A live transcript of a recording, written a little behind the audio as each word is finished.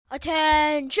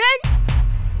Attention!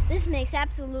 This makes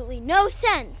absolutely no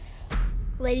sense.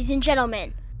 Ladies and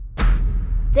gentlemen,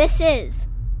 this is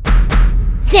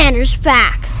Xander's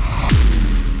Facts.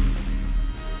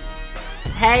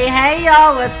 Hey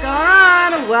y'all, what's going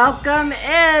on? Welcome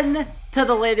in to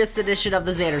the latest edition of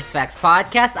the Xander's Facts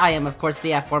podcast. I am, of course,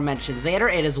 the aforementioned Xander.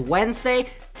 It is Wednesday,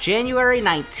 January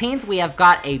 19th. We have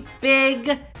got a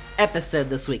big episode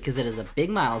this week because it is a big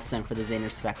milestone for the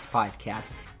Xander's Facts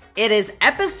podcast. It is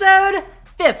episode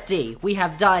 50. We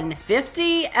have done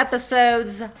 50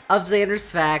 episodes of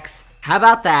Xander's Facts. How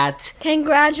about that?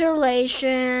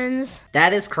 Congratulations.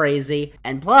 That is crazy.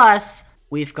 And plus,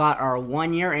 we've got our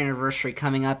 1-year anniversary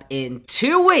coming up in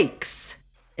 2 weeks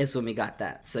is when we got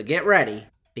that. So get ready,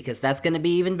 because that's going to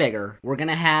be even bigger. We're going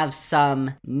to have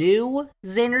some new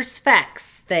Xander's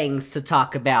Facts things to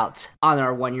talk about on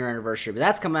our 1-year anniversary. But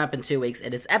that's coming up in 2 weeks.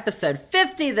 It is episode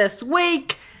 50 this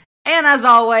week. And as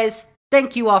always,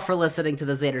 thank you all for listening to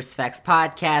the Xander's Facts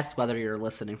podcast, whether you're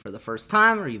listening for the first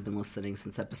time or you've been listening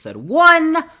since episode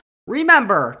 1.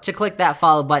 Remember to click that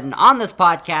follow button on this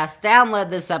podcast,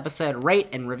 download this episode, rate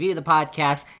and review the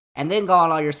podcast, and then go on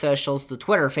all your socials, the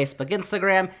Twitter, Facebook,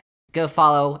 Instagram. Go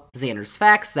follow Xander's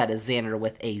Facts, that is Xander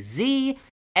with a Z.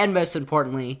 And most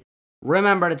importantly,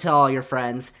 remember to tell all your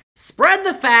friends, spread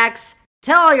the facts,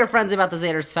 tell all your friends about the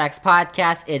Xander's Facts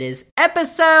podcast. It is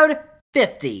episode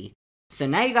 50. So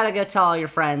now you gotta go tell all your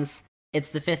friends it's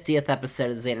the 50th episode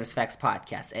of the Xander's Facts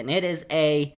podcast. And it is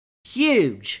a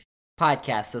huge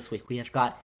podcast this week. We have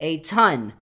got a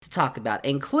ton to talk about,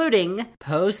 including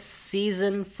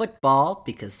postseason football,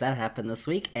 because that happened this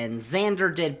week, and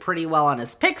Xander did pretty well on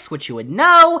his picks, which you would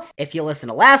know if you listened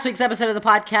to last week's episode of the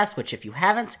podcast, which if you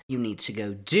haven't, you need to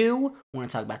go do. We want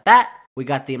to talk about that. We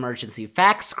got the emergency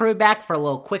facts crew back for a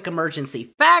little quick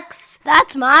emergency facts.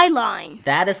 That's my line.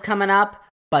 That is coming up,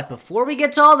 but before we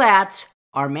get to all that,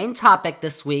 our main topic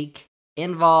this week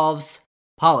involves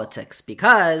politics,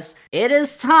 because it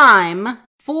is time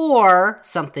for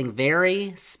something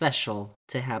very special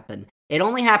to happen. It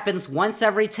only happens once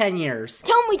every 10 years.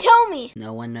 Tell me.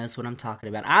 No one knows what I'm talking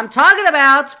about. I'm talking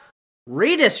about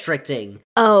redistricting.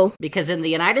 Oh. Because in the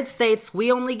United States,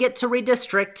 we only get to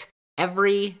redistrict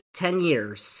every 10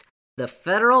 years. The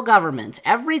federal government,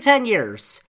 every 10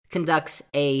 years, conducts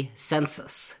a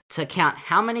census to count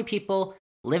how many people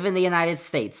live in the United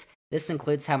States. This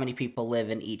includes how many people live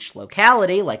in each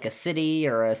locality, like a city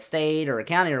or a state or a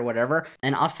county or whatever,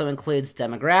 and also includes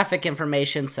demographic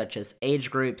information such as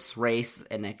age groups, race,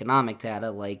 and economic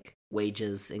data like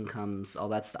wages, incomes, all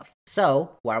that stuff.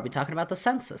 So, why are we talking about the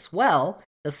census? Well,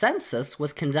 the census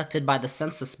was conducted by the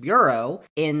Census Bureau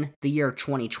in the year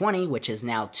 2020, which is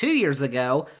now 2 years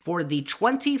ago, for the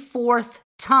 24th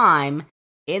time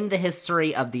in the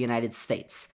history of the United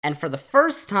States. And for the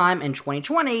first time in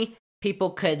 2020,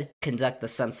 people could conduct the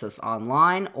census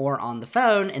online or on the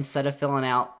phone instead of filling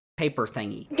out paper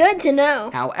thingy. Good to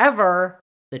know. However,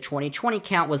 the 2020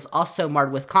 count was also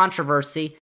marred with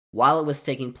controversy while it was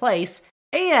taking place,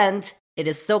 and it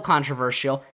is still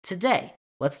controversial today.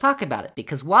 Let's talk about it,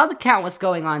 because while the count was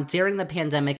going on during the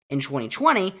pandemic in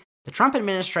 2020, the Trump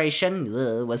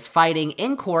administration was fighting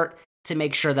in court to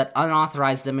make sure that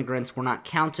unauthorized immigrants were not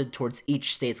counted towards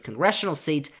each state's congressional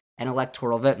seat and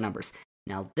electoral vote numbers.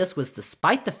 Now, this was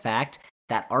despite the fact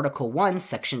that Article 1,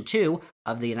 Section 2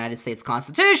 of the United States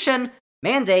Constitution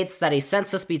mandates that a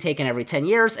census be taken every 10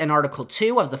 years, and Article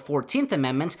 2 of the 14th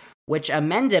Amendment, which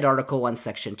amended Article 1,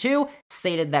 Section 2,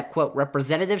 stated that, quote,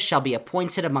 representatives shall be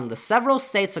appointed among the several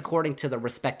states according to the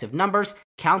respective numbers,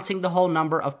 counting the whole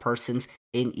number of persons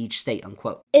in each state,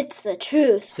 unquote. It's the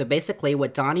truth. So basically,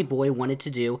 what Donnie Boy wanted to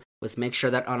do was make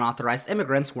sure that unauthorized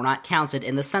immigrants were not counted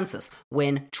in the census,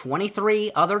 when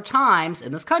 23 other times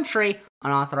in this country,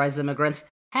 unauthorized immigrants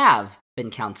have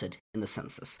been counted in the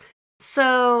census.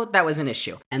 So that was an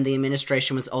issue, and the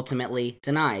administration was ultimately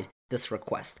denied this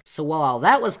request. So while all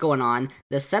that was going on,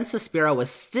 the Census Bureau was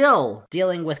still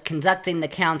dealing with conducting the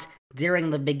count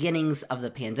during the beginnings of the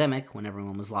pandemic, when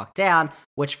everyone was locked down,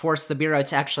 which forced the Bureau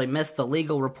to actually miss the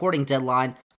legal reporting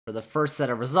deadline for the first set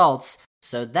of results.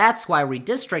 So that's why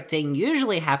redistricting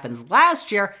usually happens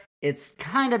last year. It's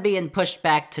kind of being pushed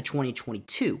back to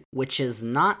 2022, which is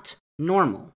not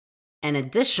normal. And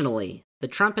additionally, the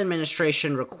Trump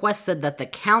administration requested that the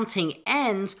counting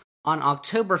end on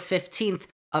October 15th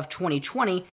of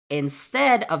 2020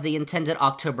 instead of the intended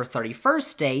October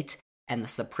 31st date, and the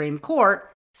Supreme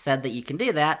Court said that you can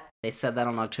do that. They said that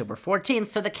on October 14th,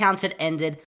 so the count had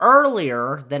ended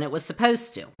earlier than it was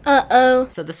supposed to. Uh-oh.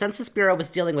 So the Census Bureau was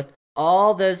dealing with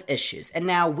all those issues, and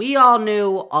now we all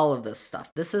knew all of this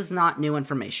stuff. This is not new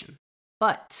information.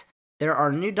 But there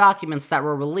are new documents that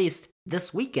were released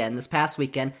this past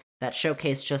weekend, that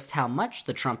showcase just how much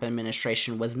the Trump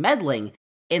administration was meddling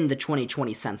in the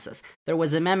 2020 census. There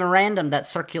was a memorandum that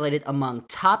circulated among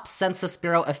top Census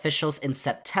Bureau officials in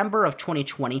September of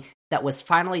 2020 that was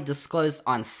finally disclosed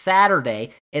on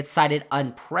Saturday. It cited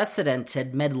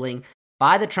unprecedented meddling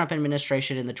by the Trump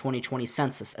administration in the 2020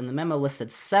 census, and the memo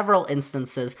listed several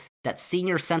instances that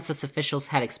senior census officials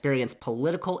had experienced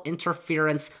political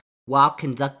interference while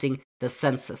conducting the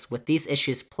census, with these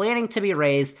issues planning to be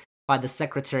raised by the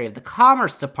Secretary of the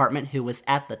Commerce Department, who was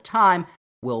at the time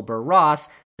Wilbur Ross.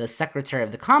 The Secretary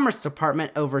of the Commerce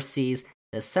Department oversees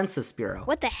the Census Bureau.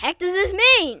 What the heck does this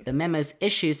mean? The memo's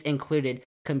issues included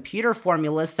computer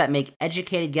formulas that make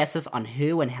educated guesses on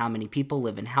who and how many people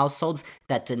live in households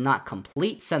that did not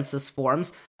complete census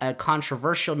forms, a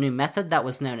controversial new method that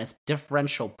was known as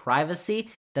differential privacy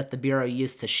that the Bureau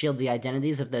used to shield the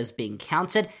identities of those being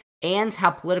counted, and how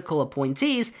political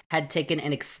appointees had taken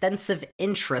an extensive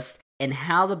interest in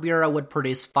how the Bureau would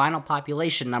produce final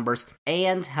population numbers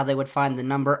and how they would find the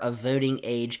number of voting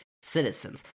age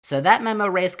citizens. So that memo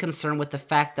raised concern with the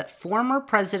fact that former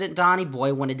President Donny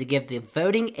Boy wanted to give the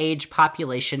voting age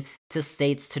population to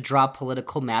states to draw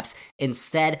political maps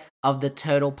instead of the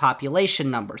total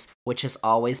population numbers, which has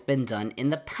always been done in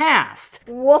the past.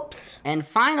 Whoops. And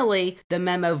finally, the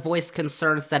memo voiced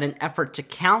concerns that an effort to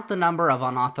count the number of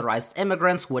unauthorized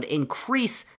immigrants would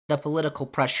increase the political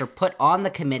pressure put on the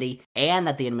committee, and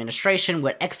that the administration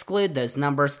would exclude those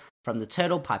numbers from the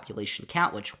total population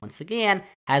count, which, once again,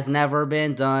 has never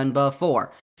been done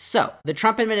before. So, the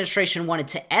Trump administration wanted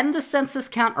to end the census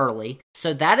count early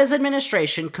so that his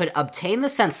administration could obtain the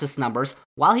census numbers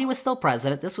while he was still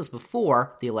president. This was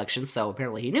before the election, so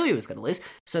apparently he knew he was going to lose.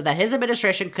 So that his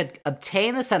administration could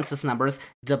obtain the census numbers,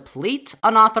 deplete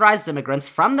unauthorized immigrants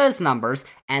from those numbers,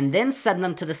 and then send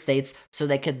them to the states so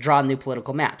they could draw new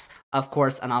political maps. Of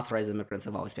course, unauthorized immigrants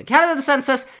have always been counted in the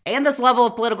census, and this level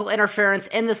of political interference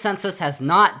in the census has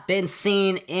not been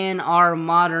seen in our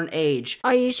modern age.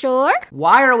 Are you sure?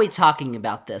 Why are we talking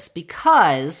about this?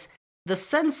 Because the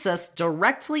census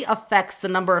directly affects the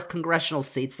number of congressional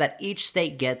seats that each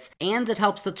state gets, and it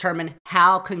helps determine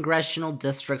how congressional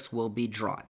districts will be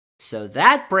drawn. So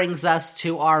that brings us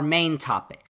to our main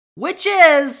topic, which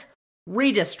is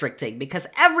redistricting, because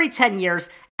every 10 years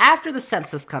after the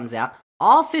census comes out,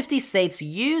 all 50 states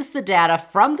use the data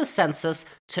from the census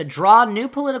to draw new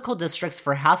political districts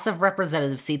for House of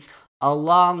Representatives seats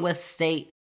along with state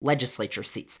legislature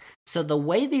seats. So the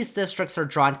way these districts are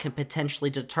drawn can potentially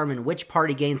determine which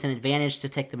party gains an advantage to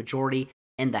take the majority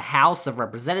in the House of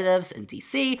Representatives in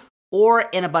DC or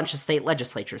in a bunch of state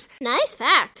legislatures. Nice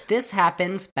fact. This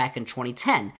happened back in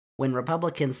 2010 when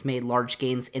Republicans made large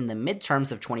gains in the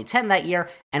midterms of 2010 that year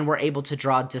and were able to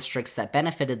draw districts that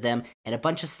benefited them in a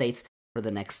bunch of states for the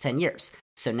next 10 years.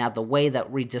 So now the way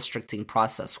that redistricting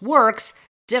process works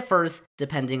differs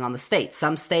depending on the state.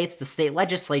 Some states, the state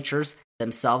legislatures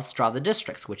themselves draw the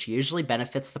districts, which usually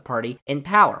benefits the party in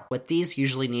power, with these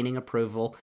usually needing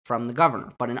approval from the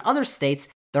governor. But in other states,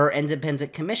 there are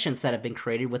independent commissions that have been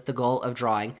created with the goal of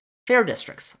drawing fair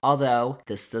districts, although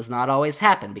this does not always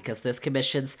happen because those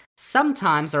commissions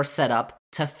sometimes are set up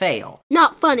to fail.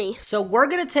 Not funny. So we're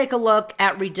going to take a look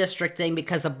at redistricting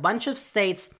because a bunch of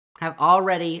states have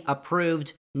already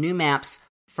approved new maps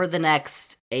for the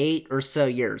next 8 or so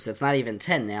years. It's not even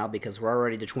 10 now because we're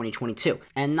already to 2022.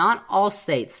 And not all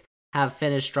states have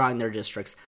finished drawing their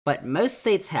districts, but most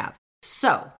states have.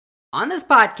 So, on this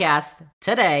podcast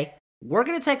today, we're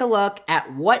going to take a look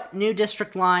at what new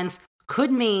district lines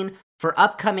could mean for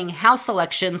upcoming House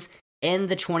elections in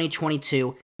the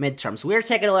 2022 midterms. We're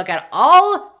taking a look at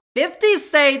all 50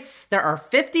 states. There are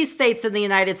 50 states in the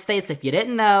United States, if you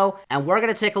didn't know, and we're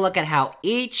going to take a look at how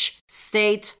each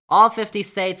state, all 50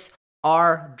 states,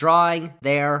 are drawing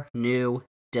their new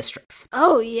districts.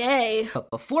 Oh, yay. But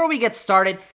before we get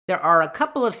started, there are a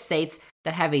couple of states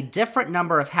that have a different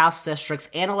number of House districts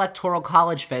and electoral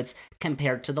college votes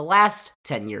compared to the last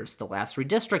 10 years, the last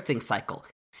redistricting cycle.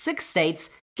 6 states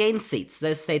gained seats.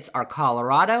 Those states are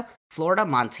Colorado, Florida,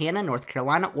 Montana, North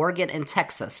Carolina, Oregon, and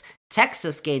Texas.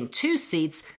 Texas gained 2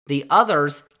 seats, the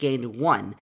others gained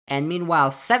 1. And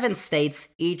meanwhile, 7 states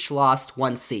each lost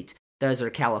 1 seat. Those are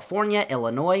California,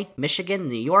 Illinois, Michigan,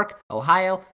 New York,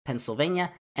 Ohio,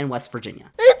 Pennsylvania, and West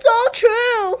Virginia. It's all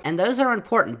true! And those are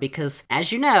important because,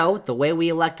 as you know, the way we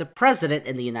elect a president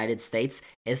in the United States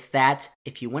is that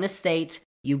if you win a state,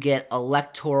 you get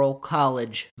electoral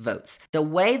college votes. The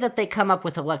way that they come up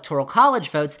with electoral college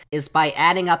votes is by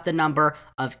adding up the number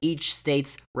of each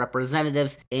state's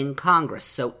representatives in Congress.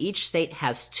 So each state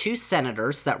has 2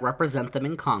 senators that represent them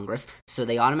in Congress, so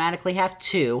they automatically have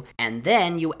 2, and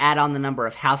then you add on the number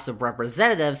of House of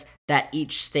Representatives that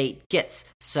each state gets.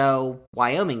 So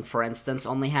Wyoming, for instance,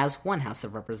 only has 1 House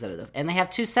of Representative, and they have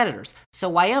 2 senators. So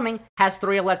Wyoming has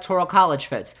 3 electoral college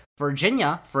votes.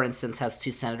 Virginia, for instance, has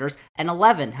 2 senators and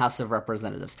 11 House of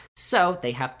Representatives. So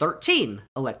they have 13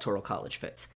 electoral college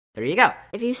votes. There you go.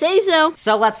 If you say so.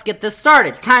 So let's get this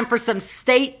started. Time for some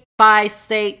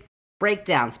state-by-state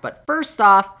breakdowns. But first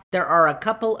off, there are a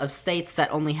couple of states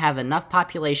that only have enough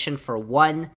population for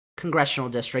 1 congressional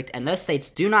district, and those states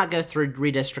do not go through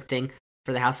redistricting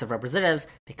for the House of Representatives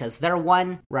because their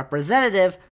 1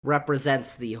 representative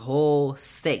represents the whole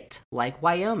state, like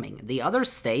Wyoming. The other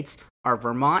states are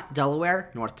Vermont, Delaware,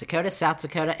 North Dakota, South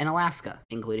Dakota, and Alaska,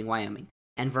 including Wyoming.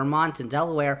 And Vermont and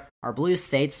Delaware are blue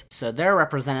states, so their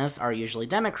representatives are usually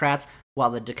Democrats, while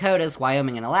the Dakotas,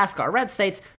 Wyoming, and Alaska are red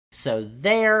states, so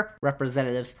their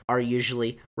representatives are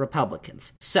usually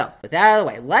Republicans. So, with that out of the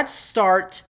way, let's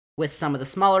start with some of the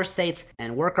smaller states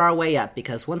and work our way up,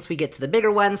 because once we get to the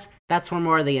bigger ones, that's where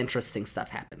more of the interesting stuff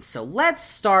happens. So let's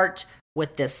start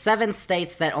with the 7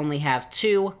 states that only have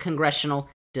 2 congressional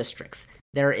districts.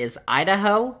 There is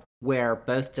Idaho, where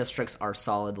both districts are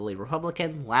solidly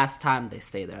Republican. Last time, they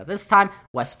stay there this time.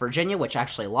 West Virginia, which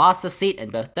actually lost a seat,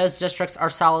 and both those districts are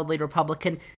solidly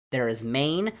Republican. There is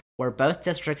Maine, where both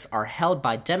districts are held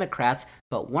by Democrats,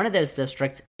 but one of those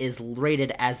districts is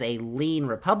rated as a lean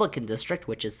Republican district,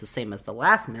 which is the same as the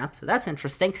last map, so that's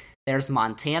interesting. There's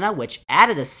Montana, which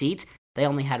added a seat. They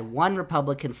only had 1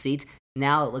 Republican seat.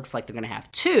 Now it looks like they're going to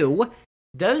have 2.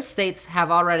 Those states have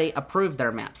already approved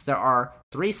their maps. There are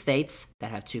 3 states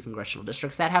that have 2 congressional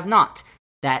districts that have not.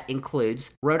 That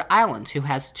includes Rhode Island, who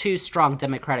has 2 strong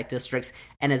Democratic districts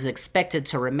and is expected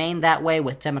to remain that way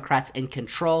with Democrats in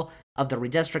control of the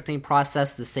redistricting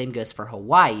process. The same goes for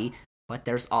Hawaii, but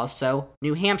there's also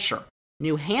New Hampshire.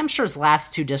 New Hampshire's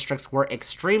last 2 districts were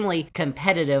extremely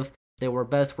competitive. They were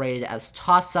both rated as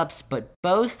toss-ups, but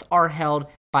both are held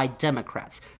by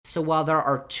Democrats. So while there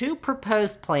are 2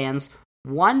 proposed plans,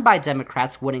 one by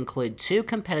Democrats would include 2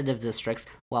 competitive districts,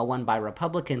 while one by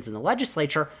Republicans in the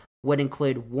legislature would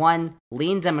include 1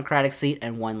 lean Democratic seat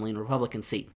and 1 lean Republican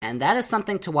seat. And that is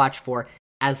something to watch for,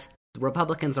 as the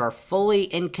Republicans are fully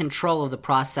in control of the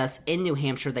process. In New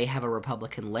Hampshire, they have a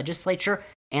Republican legislature,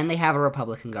 and they have a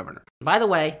Republican governor. By the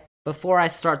way, before I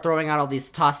start throwing out all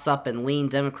these toss-up and lean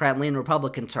Democrat, lean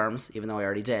Republican terms, even though I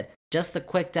already did, just a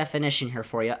quick definition here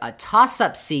for you. A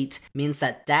toss-up seat means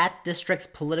that that district's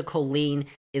political lean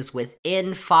is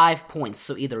within 5 points.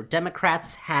 So either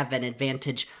Democrats have an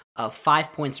advantage of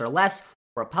 5 points or less,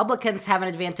 Republicans have an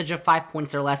advantage of 5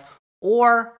 points or less,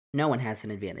 or no one has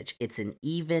an advantage. It's an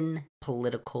even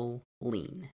political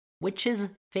lean, which is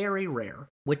very rare,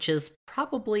 which is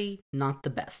probably not the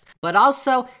best. But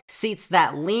also, seats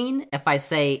that lean, if I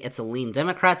say it's a lean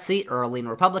Democrat seat or a lean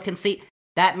Republican seat,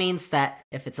 that means that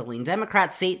if it's a lean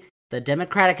Democrat seat, the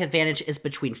Democratic advantage is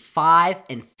between 5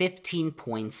 and 15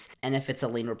 points. And if it's a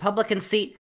lean Republican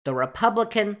seat, the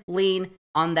Republican lean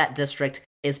on that district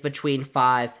is between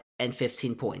 5 and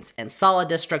 15 points. And solid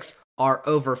districts are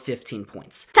over 15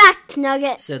 points. Fact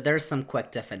nugget. So there's some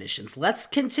quick definitions. Let's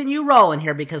continue rolling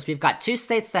here because we've got 2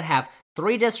 states that have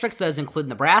 3 districts. Those include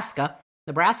Nebraska.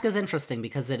 Nebraska is interesting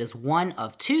because it is one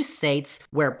of 2 states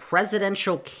where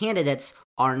presidential candidates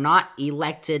are not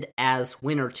elected as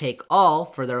winner-take-all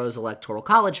for those electoral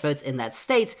college votes in that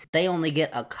state. They only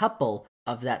get a couple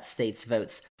of that state's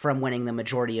votes from winning the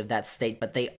majority of that state,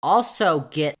 but they also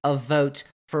get a vote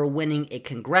for winning a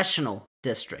congressional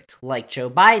district. Like Joe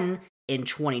Biden in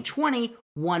 2020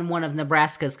 won one of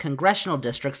Nebraska's congressional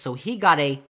districts, so he got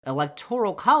a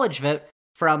electoral college vote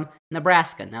from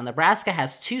Nebraska. Now, Nebraska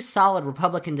has 2 solid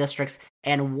Republican districts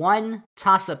and 1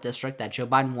 toss-up district that Joe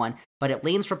Biden won, but it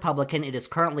leans Republican. It is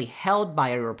currently held by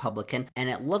a Republican, and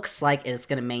it looks like it's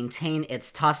going to maintain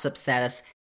its toss-up status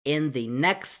in the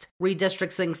next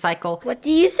redistricting cycle. What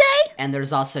do you say? And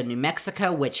there's also New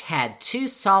Mexico, which had 2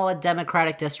 solid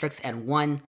Democratic districts and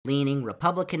 1 leaning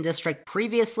Republican district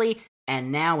previously,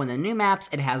 and now in the new maps,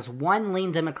 it has 1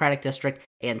 lean Democratic district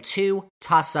and 2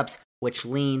 toss-ups, which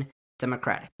lean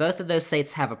Democratic. Both of those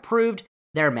states have approved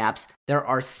their maps. There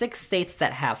are 6 states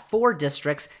that have 4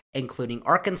 districts, including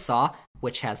Arkansas,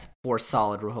 which has 4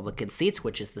 solid Republican seats,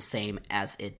 which is the same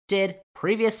as it did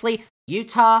previously.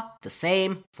 Utah, the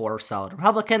same, 4 solid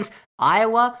Republicans.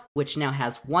 Iowa, which now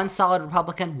has 1 solid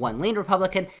Republican, 1 lean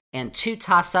Republican, and 2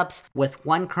 toss-ups, with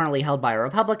 1 currently held by a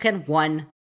Republican, 1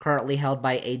 currently held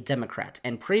by a Democrat.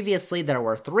 And previously, there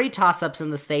were 3 toss-ups in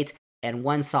the state and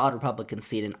 1 solid Republican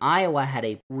seat. And Iowa had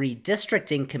a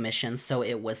redistricting commission, so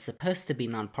it was supposed to be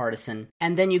nonpartisan.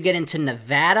 And then you get into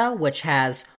Nevada, which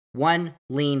has 1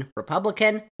 lean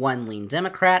Republican, 1 lean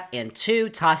Democrat, and 2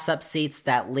 toss-up seats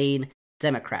that lean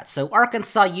Democrat. So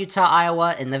Arkansas, Utah,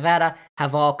 Iowa, and Nevada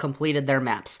have all completed their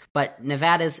maps. But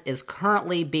Nevada's is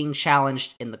currently being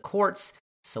challenged in the courts,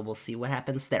 so we'll see what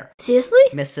happens there. Seriously?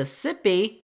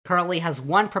 Mississippi currently has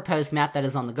 1 proposed map that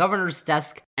is on the governor's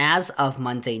desk as of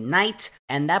Monday night,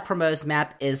 and that proposed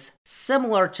map is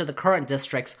similar to the current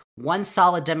districts, 1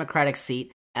 solid Democratic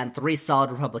seat and 3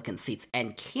 solid Republican seats.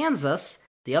 And Kansas,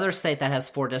 the other state that has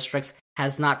 4 districts,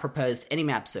 has not proposed any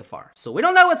maps so far. So we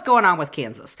don't know what's going on with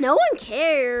Kansas. No one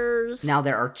cares. Now,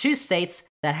 there are 2 states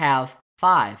that have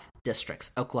 5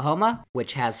 districts. Oklahoma,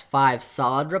 which has 5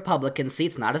 solid Republican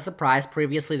seats. Not a surprise.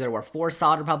 Previously, there were 4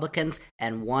 solid Republicans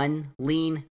and 1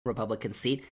 lean Republican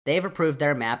seat. They've approved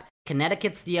their map.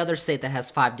 Connecticut's the other state that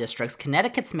has 5 districts.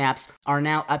 Connecticut's maps are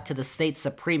now up to the state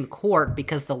Supreme Court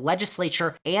because the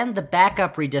legislature and the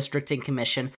backup redistricting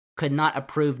commission could not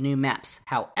approve new maps.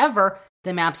 However,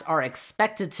 the maps are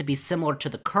expected to be similar to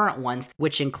the current ones,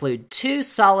 which include 2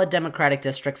 solid Democratic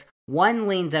districts, 1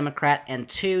 lean Democrat, and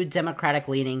 2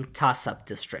 Democratic-leaning toss-up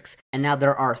districts. And now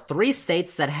there are 3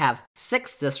 states that have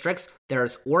 6 districts.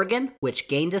 There's Oregon, which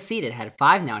gained a seat. It had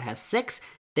 5, now it has 6.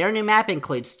 Their new map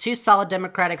includes 2 solid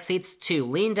Democratic seats, 2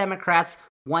 lean Democrats,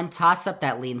 1 toss-up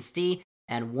that leans D,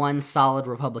 and 1 solid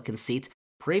Republican seat.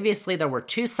 Previously, there were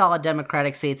 2 solid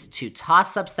Democratic seats, 2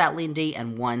 toss-ups that lean D,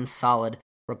 and 1 solid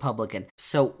Republican.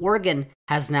 So Oregon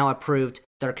has now approved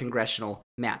their congressional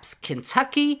maps.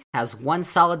 Kentucky has 1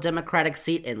 solid Democratic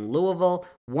seat in Louisville,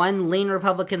 1 lean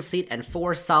Republican seat, and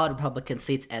 4 solid Republican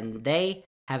seats, and they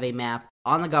have a map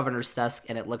on the governor's desk,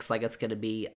 and it looks like it's going to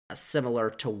be similar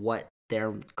to what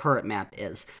their current map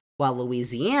is. While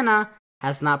Louisiana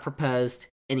has not proposed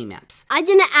any maps. I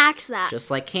didn't ask that. Just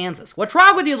like Kansas. What's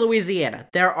wrong with you, Louisiana?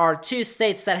 There are 2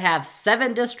 states that have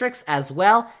 7 districts as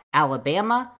well.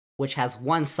 Alabama, which has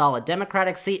 1 solid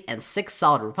Democratic seat and 6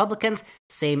 solid Republicans,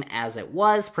 same as it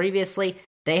was previously.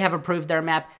 They have approved their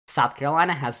map. South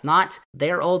Carolina has not.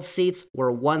 Their old seats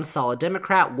were 1 solid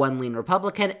Democrat, 1 lean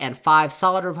Republican, and 5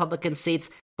 solid Republican seats.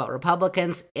 But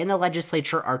Republicans in the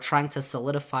legislature are trying to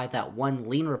solidify that 1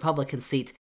 lean Republican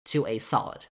seat to a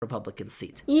solid Republican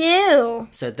seat. Ew.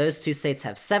 So those 2 states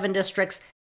have 7 districts.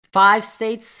 5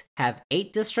 states have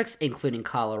 8 districts, including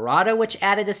Colorado, which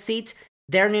added a seat.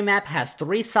 Their new map has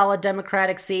 3 solid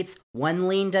Democratic seats, 1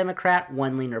 lean Democrat,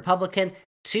 1 lean Republican,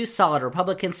 2 solid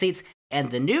Republican seats, and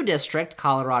the new district,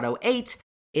 Colorado 8,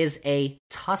 is a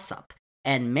toss-up.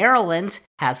 And Maryland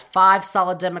has 5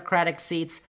 solid Democratic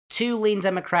seats, 2 lean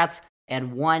Democrats,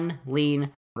 and 1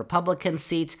 lean Republican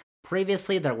seat.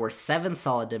 Previously, there were 7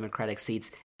 solid Democratic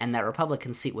seats, and that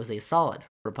Republican seat was a solid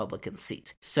Republican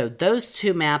seat. So those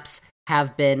 2 maps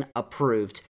have been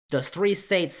approved. The 3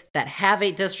 states that have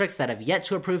 8 districts that have yet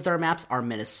to approve their maps are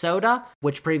Minnesota,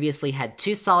 which previously had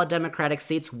 2 solid Democratic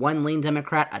seats, 1 lean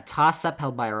Democrat, a toss-up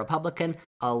held by a Republican,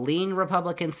 a lean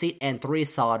Republican seat, and 3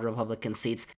 solid Republican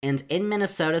seats. And in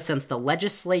Minnesota, since the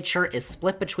legislature is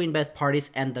split between both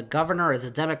parties and the governor is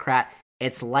a Democrat,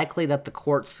 it's likely that the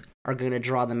courts are going to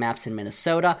draw the maps in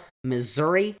Minnesota.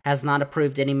 Missouri has not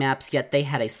approved any maps yet. They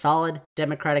had a solid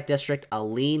Democratic district, a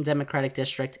lean Democratic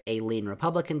district, a lean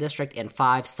Republican district, and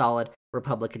 5 solid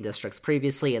Republican districts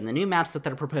previously. And the new maps that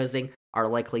they're proposing are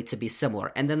likely to be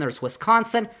similar. And then there's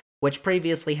Wisconsin, which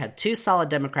previously had 2 solid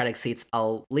Democratic seats,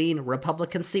 a lean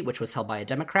Republican seat, which was held by a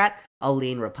Democrat, a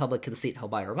lean Republican seat held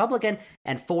by a Republican,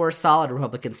 and 4 solid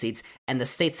Republican seats. And the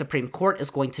state Supreme Court is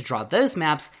going to draw those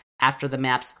maps after the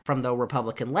maps from the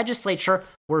Republican legislature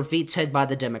were vetoed by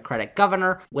the Democratic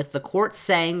governor, with the court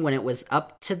saying when it was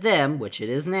up to them, which it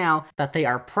is now, that they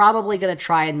are probably going to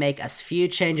try and make as few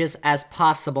changes as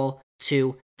possible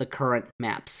to the current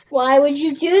maps. Why would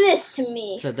you do this to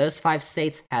me? So those 5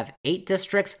 states have 8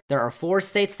 districts. There are 4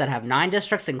 states that have 9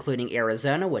 districts, including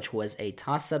Arizona, which was a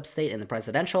toss-up state in the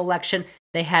presidential election.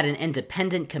 They had an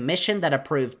independent commission that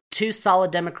approved 2 solid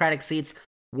Democratic seats,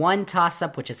 1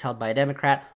 toss-up, which is held by a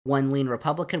Democrat, 1 lean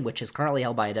Republican, which is currently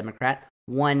held by a Democrat,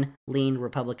 1 lean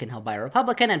Republican held by a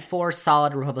Republican, and 4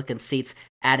 solid Republican seats,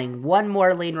 adding 1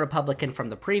 more lean Republican from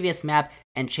the previous map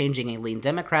and changing a lean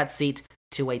Democrat seat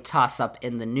to a toss-up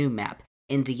in the new map.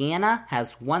 Indiana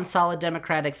has 1 solid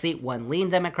Democratic seat, 1 lean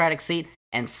Democratic seat,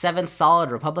 and 7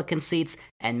 solid Republican seats,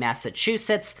 and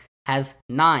Massachusetts has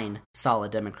 9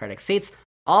 solid Democratic seats.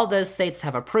 All those states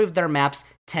have approved their maps.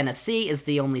 Tennessee is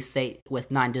the only state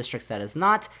with 9 districts that is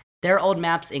not. Their old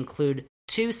maps include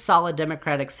 2 solid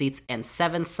Democratic seats, and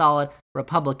 7 solid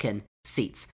Republican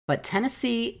seats. But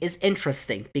Tennessee is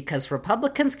interesting because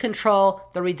Republicans control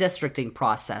the redistricting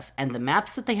process, and the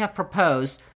maps that they have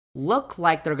proposed look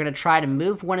like they're going to try to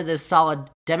move one of those solid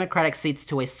Democratic seats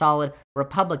to a solid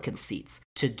Republican seats.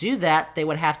 To do that, they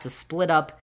would have to split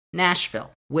up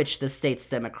Nashville, which the state's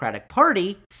Democratic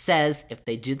Party says if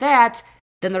they do that,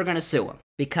 then they're going to sue them.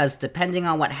 Because depending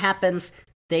on what happens,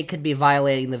 they could be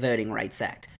violating the Voting Rights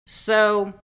Act.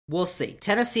 So, we'll see.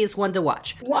 Tennessee is one to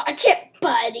watch. Watch it,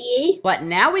 buddy. But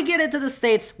now we get into the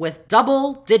states with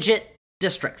double-digit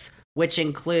districts, which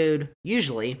include,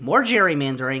 usually, more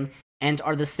gerrymandering and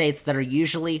are the states that are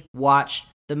usually watched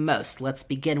the most. Let's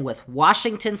begin with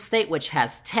Washington State, which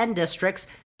has 10 districts.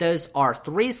 Those are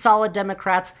 3 solid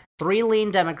Democrats, 3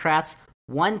 lean Democrats,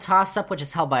 1 toss-up, which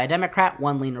is held by a Democrat,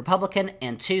 1 lean Republican,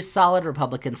 and 2 solid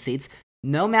Republican seats.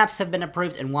 No maps have been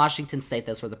approved in Washington State.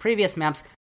 Those were the previous maps,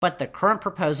 but the current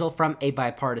proposal from a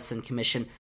bipartisan commission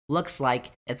looks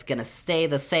like it's going to stay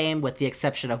the same with the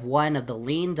exception of 1 of the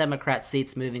lean Democrat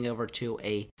seats moving over to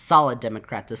a solid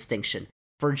Democrat distinction.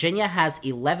 Virginia has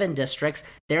 11 districts.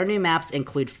 Their new maps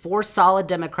include 4 solid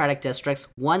Democratic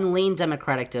districts, 1 lean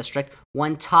Democratic district,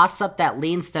 1 toss-up that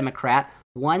leans Democrat,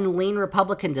 1 lean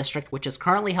Republican district, which is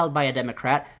currently held by a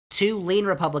Democrat, 2 lean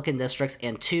Republican districts,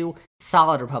 and 2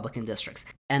 solid Republican districts.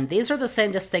 And these are the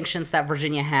same distinctions that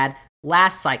Virginia had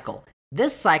last cycle.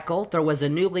 This cycle, there was a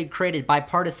newly created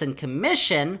bipartisan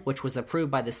commission, which was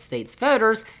approved by the state's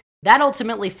voters. That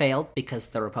ultimately failed because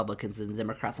the Republicans and the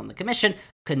Democrats on the commission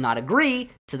could not agree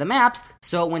to the maps,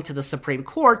 so it went to the Supreme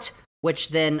Court, which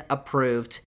then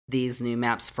approved these new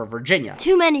maps for Virginia.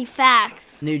 Too many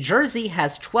facts. New Jersey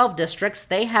has 12 districts.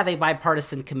 They have a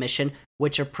bipartisan commission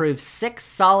which approves 6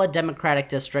 solid Democratic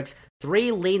districts,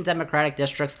 3 lean Democratic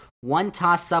districts, 1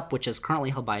 toss-up, which is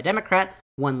currently held by a Democrat,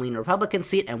 1 lean Republican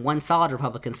seat, and 1 solid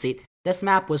Republican seat. This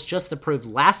map was just approved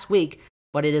last week,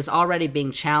 but it is already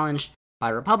being challenged by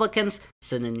Republicans,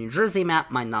 so the New Jersey map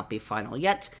might not be final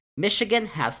yet. Michigan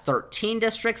has 13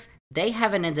 districts. They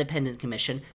have an independent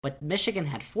commission, but Michigan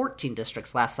had 14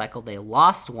 districts last cycle. They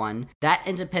lost 1. That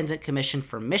independent commission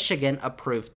for Michigan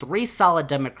approved 3 solid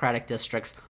Democratic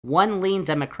districts, 1 lean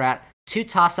Democrat, 2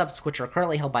 toss-ups, which are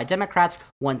currently held by Democrats,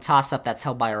 1 toss-up that's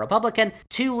held by a Republican,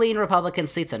 2 lean Republican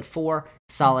seats, and 4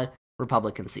 solid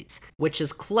Republican seats, which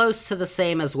is close to the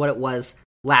same as what it was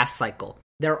last cycle.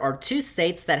 There are 2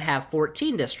 states that have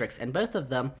 14 districts, and both of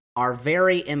them are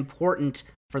very important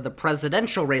for the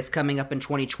presidential race coming up in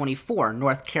 2024.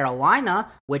 North Carolina,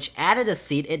 which added a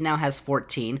seat, it now has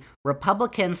 14.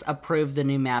 Republicans approved the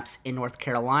new maps in North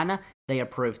Carolina. They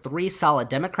approved 3 solid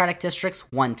Democratic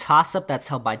districts, 1 toss-up that's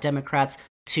held by Democrats,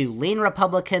 2 lean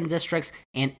Republican districts,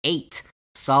 and 8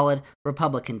 solid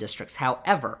Republican districts.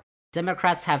 However,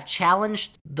 Democrats have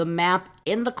challenged the map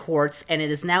in the courts, and it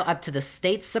is now up to the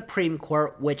state Supreme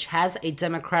Court, which has a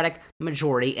Democratic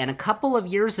majority, and a couple of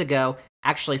years ago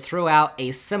actually threw out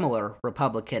a similar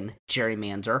Republican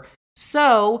gerrymander.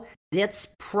 So,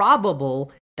 it's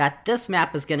probable that this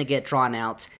map is going to get drawn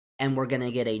out, and we're going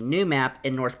to get a new map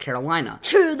in North Carolina.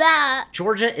 True that.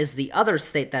 Georgia is the other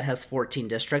state that has 14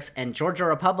 districts, and Georgia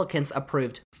Republicans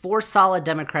approved 4 solid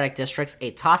Democratic districts,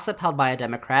 a toss-up held by a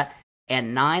Democrat,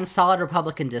 and 9 solid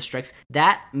Republican districts.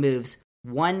 That moves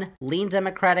 1 lean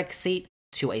Democratic seat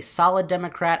to a solid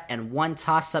Democrat and 1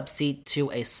 toss-up seat to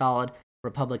a solid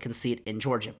Republican seat in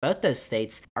Georgia. Both those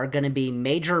states are going to be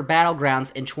major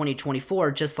battlegrounds in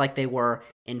 2024, just like they were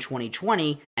in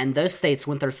 2020, and those states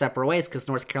went their separate ways because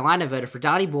North Carolina voted for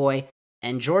Donnie Boy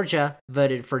and Georgia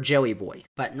voted for Joey Boy.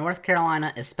 But North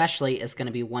Carolina especially is going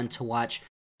to be one to watch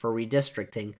for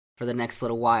redistricting for the next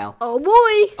little while. Oh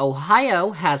boy!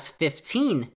 Ohio has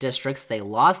 15 districts. They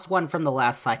lost 1 from the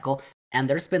last cycle, and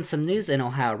there's been some news in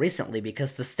Ohio recently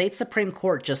because the state Supreme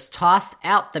Court just tossed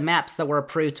out the maps that were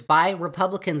approved by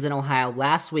Republicans in Ohio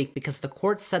last week because the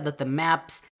court said that the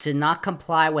maps did not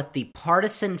comply with the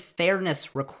partisan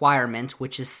fairness requirement,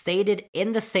 which is stated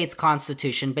in the state's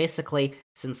constitution. Basically,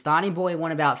 since Donnie Boy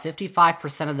won about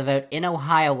 55% of the vote in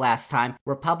Ohio last time,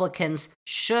 Republicans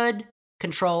should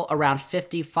control around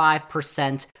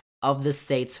 55% of the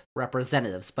state's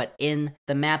representatives. But in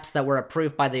the maps that were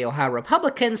approved by the Ohio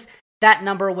Republicans, that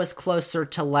number was closer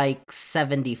to like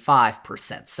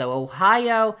 75%. So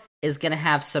Ohio is going to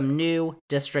have some new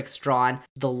districts drawn.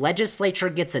 The legislature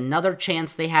gets another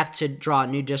chance. They have to draw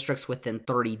new districts within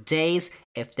 30 days.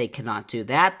 If they cannot do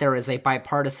that, there is a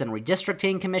bipartisan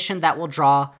redistricting commission that will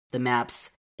draw the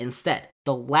maps instead.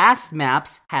 The last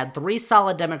maps had 3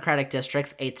 solid Democratic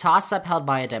districts, a toss-up held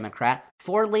by a Democrat,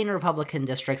 4 lean Republican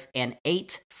districts, and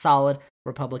 8 solid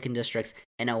Republican districts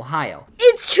in Ohio.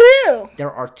 It's true.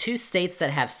 There are 2 states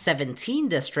that have 17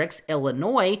 districts.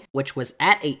 Illinois, which was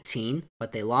at 18,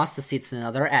 but they lost the seats to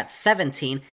another at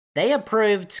 17. They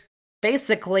approved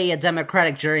basically a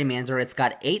Democratic gerrymander. It's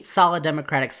got 8 solid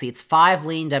Democratic seats, 5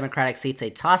 lean Democratic seats, a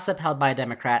toss-up held by a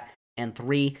Democrat, and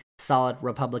 3 solid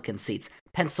Republican seats.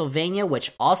 Pennsylvania,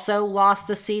 which also lost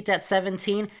the seat at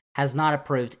 17, has not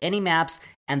approved any maps,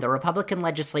 and the Republican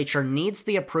legislature needs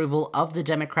the approval of the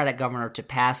Democratic governor to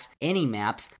pass any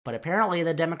maps, but apparently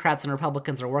the Democrats and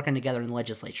Republicans are working together in the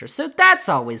legislature, so that's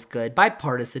always good,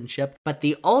 bipartisanship. But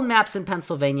the old maps in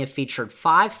Pennsylvania featured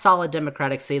 5 solid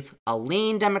Democratic seats, a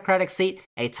lean Democratic seat,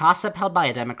 a toss-up held by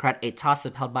a Democrat, a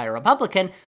toss-up held by a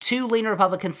Republican, 2 lean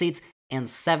Republican seats, and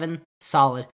 7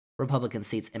 solid Republican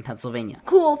seats in Pennsylvania.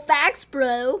 Cool facts,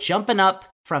 bro. Jumping up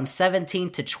from 17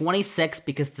 to 26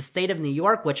 because the state of New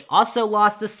York, which also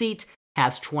lost the seat,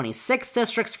 has 26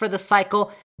 districts for the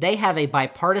cycle. They have a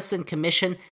bipartisan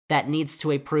commission that needs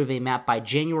to approve a map by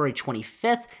January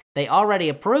 25th. They already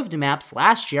approved maps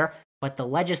last year, but the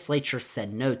legislature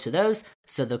said no to those,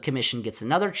 so the commission gets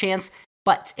another chance.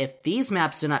 But if these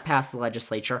maps do not pass the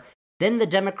legislature, then the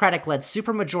Democratic-led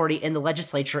supermajority in the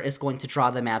legislature is going to draw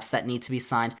the maps that need to be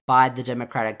signed by the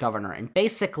Democratic governor. And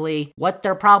basically, what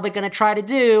they're probably going to try to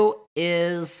do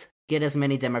is get as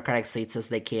many Democratic seats as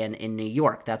they can in New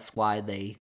York. That's why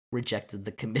they rejected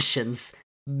the commission's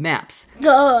maps.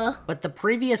 Duh. But the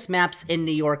previous maps in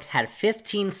New York had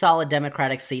 15 solid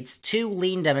Democratic seats, 2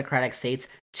 lean Democratic seats,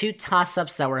 2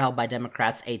 toss-ups that were held by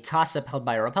Democrats, a toss-up held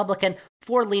by a Republican,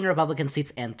 4 lean Republican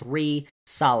seats, and 3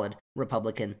 solid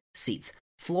Republican seats.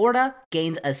 Florida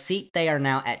gained a seat. They are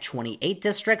now at 28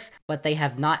 districts, but they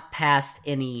have not passed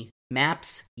any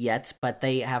maps yet, but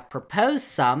they have proposed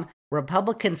some.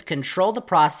 Republicans control the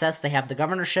process. They have the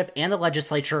governorship and the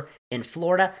legislature in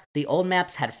Florida. The old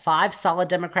maps had 5 solid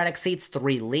Democratic seats,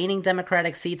 3 leaning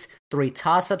Democratic seats, 3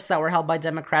 toss-ups that were held by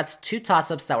Democrats, 2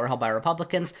 toss-ups that were held by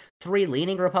Republicans, 3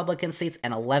 leaning Republican seats,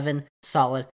 and 11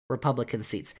 solid Republican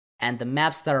seats. And the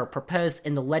maps that are proposed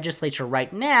in the legislature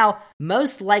right now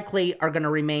most likely are going to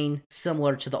remain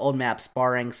similar to the old maps,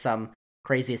 barring some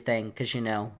crazy thing, because,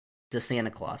 to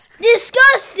Santa Claus.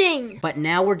 Disgusting! But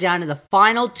now we're down to the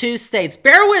final 2 states.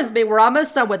 Bear with me, we're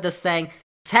almost done with this thing.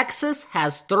 Texas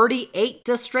has 38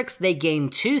 districts. They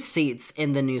gained 2 seats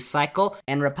in the new cycle,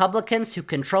 and Republicans who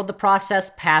controlled the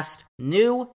process passed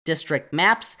new district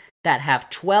maps that have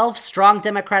 12 strong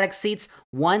Democratic seats,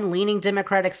 1 leaning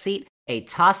Democratic seat, a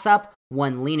toss-up,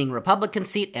 1 leaning Republican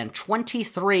seat, and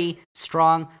 23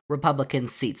 strong Republican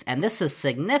seats. And this is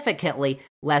significantly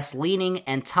less leaning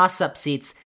and toss-up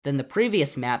seats than the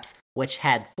previous maps, which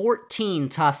had 14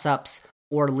 toss-ups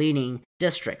or leaning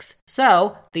districts.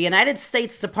 So, the United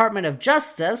States Department of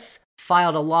Justice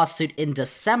filed a lawsuit in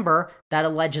December that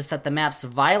alleges that the maps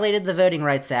violated the Voting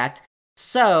Rights Act,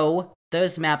 so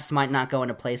those maps might not go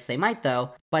into place. They might,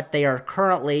 though, but they are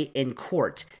currently in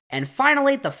court. And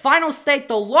finally, the final state,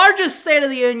 the largest state of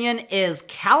the union, is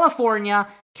California.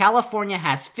 California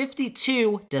has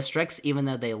 52 districts, even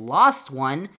though they lost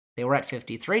one. They were at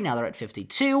 53, now they're at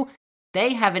 52.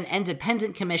 They have an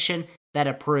independent commission that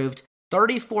approved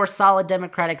 34 solid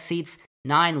Democratic seats,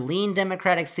 9 lean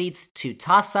Democratic seats, 2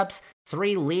 toss-ups,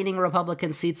 3 leaning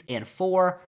Republican seats, and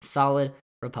 4 solid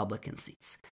Republican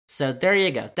seats. So there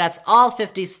you go. That's all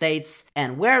 50 states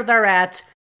and where they're at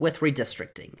with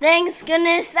redistricting. Thanks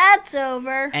goodness that's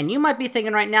over. And you might be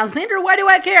thinking right now, Xander, why do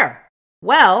I care?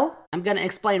 Well, I'm going to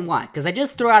explain why, because I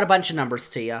just threw out a bunch of numbers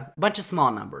to you, a bunch of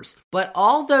small numbers, but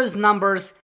all those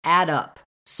numbers add up.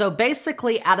 So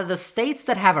basically, out of the states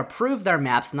that have approved their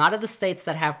maps, not of the states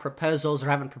that have proposals or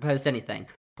haven't proposed anything,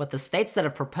 but the states that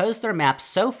have proposed their maps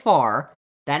so far,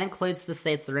 that includes the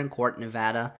states that are in court,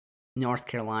 Nevada, North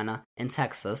Carolina, and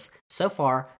Texas. So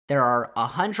far, there are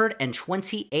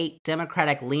 128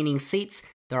 Democratic-leaning seats,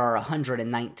 there are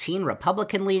 119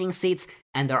 Republican-leaning seats,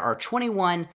 and there are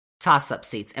 21 toss-up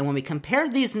seats. And when we compare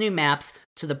these new maps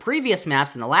to the previous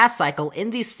maps in the last cycle in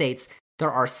these states,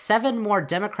 there are 7 more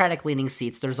Democratic-leaning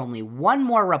seats, there's only 1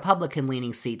 more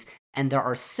Republican-leaning seat, and there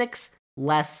are 6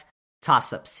 less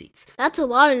toss-up seats. That's a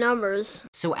lot of numbers.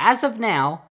 So as of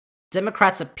now,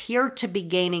 Democrats appear to be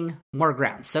gaining more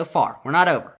ground so far. We're not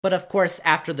over. But of course,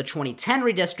 after the 2010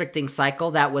 redistricting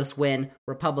cycle, that was when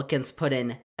Republicans put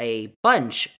in a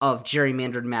bunch of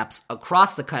gerrymandered maps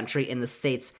across the country in the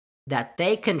states that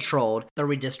they controlled the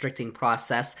redistricting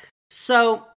process.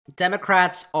 So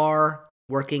Democrats are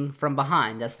working from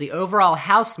behind, as the overall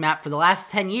House map for the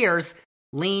last 10 years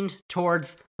leaned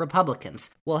towards Republicans.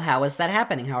 Well, how is that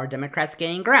happening? How are Democrats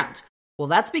gaining ground? Well,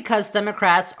 that's because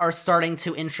Democrats are starting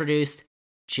to introduce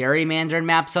gerrymandered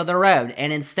maps of their own.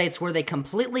 And in states where they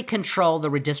completely control the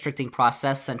redistricting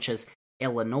process, such as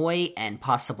Illinois and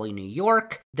possibly New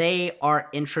York, they are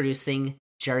introducing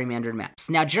gerrymandered maps.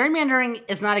 Now, gerrymandering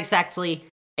is not exactly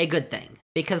a good thing,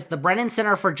 because the Brennan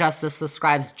Center for Justice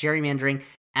describes gerrymandering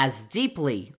as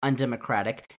deeply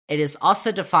undemocratic. It is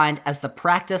also defined as the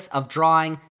practice of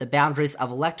drawing the boundaries of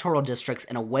electoral districts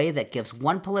in a way that gives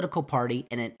one political party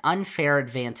an unfair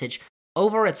advantage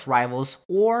over its rivals,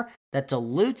 or that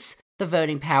dilutes the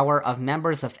voting power of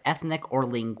members of ethnic or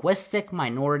linguistic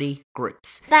minority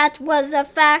groups. That was a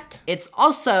fact. It's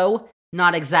also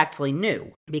not exactly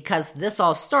new, because this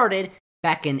all started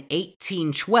back in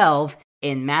 1812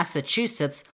 in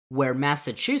Massachusetts, where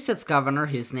Massachusetts governor,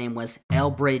 whose name was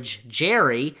Elbridge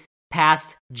Gerry,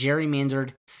 passed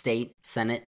gerrymandered state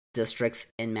senate districts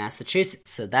in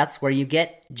Massachusetts. So that's where you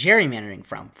get gerrymandering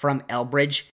from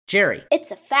Elbridge Gerry.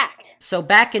 It's a fact. So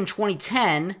back in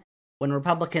 2010, when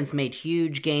Republicans made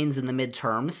huge gains in the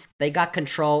midterms, they got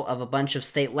control of a bunch of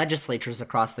state legislatures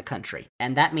across the country.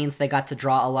 And that means they got to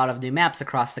draw a lot of new maps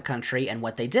across the country, and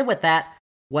what they did with that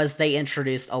was they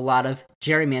introduced a lot of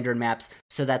gerrymandered maps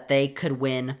so that they could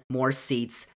win more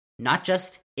seats, not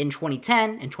just in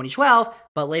 2010 and 2012,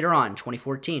 but later on,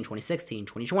 2014, 2016,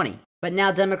 2020. But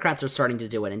now Democrats are starting to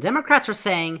do it, and Democrats are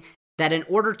saying that in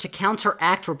order to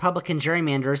counteract Republican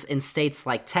gerrymanders in states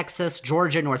like Texas,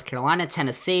 Georgia, North Carolina,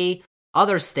 Tennessee,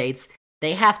 other states,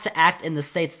 they have to act in the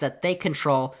states that they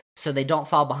control so they don't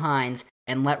fall behind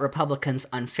and let Republicans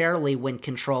unfairly win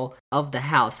control of the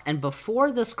House. And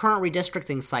before this current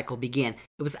redistricting cycle began,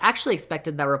 it was actually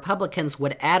expected that Republicans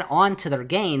would add on to their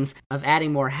gains of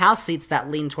adding more House seats that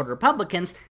lean toward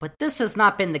Republicans, but this has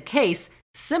not been the case,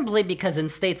 simply because in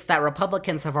states that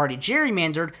Republicans have already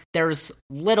gerrymandered, there's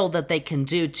little that they can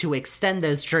do to extend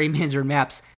those gerrymandered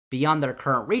maps beyond their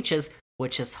current reaches,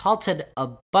 which has halted a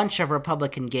bunch of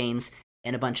Republican gains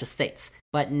in a bunch of states.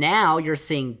 But now you're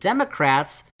seeing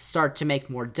Democrats start to make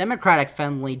more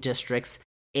Democratic-friendly districts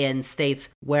in states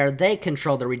where they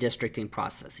control the redistricting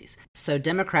processes. So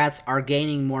Democrats are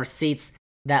gaining more seats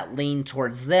that lean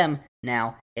towards them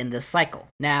now in this cycle.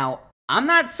 Now, I'm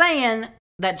not saying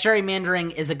that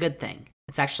gerrymandering is a good thing.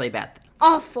 It's actually a bad thing.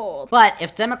 Awful. But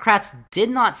if Democrats did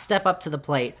not step up to the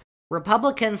plate,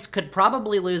 Republicans could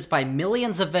probably lose by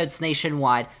millions of votes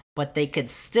nationwide, but they could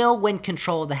still win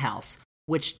control of the House,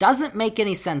 which doesn't make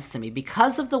any sense to me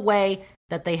because of the way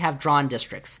that they have drawn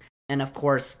districts. And of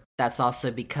course, that's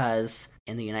also because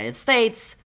in the United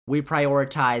States, we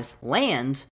prioritize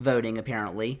land voting,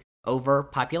 apparently, over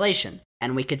population.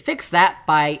 And we could fix that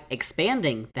by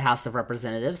expanding the House of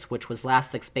Representatives, which was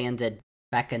last expanded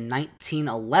back in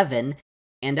 1911.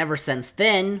 And ever since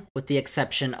then, with the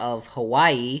exception of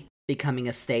Hawaii becoming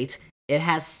a state, it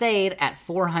has stayed at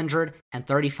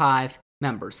 435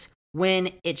 members,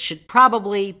 when it should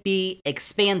probably be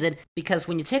expanded, because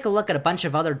when you take a look at a bunch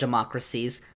of other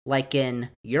democracies, like in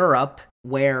Europe,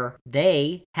 where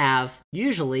they have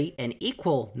usually an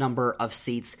equal number of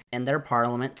seats in their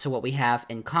parliament to what we have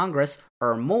in Congress,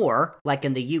 or more, like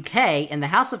in the UK, in the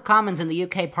House of Commons in the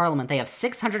UK Parliament, they have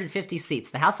 650 seats.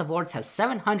 The House of Lords has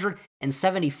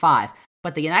 775.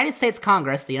 But the United States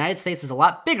Congress, the United States is a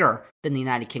lot bigger than the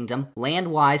United Kingdom,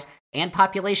 land-wise and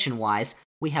population-wise.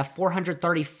 We have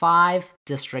 435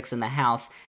 districts in the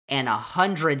House and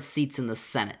 100 seats in the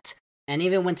Senate. And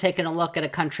even when taking a look at a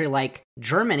country like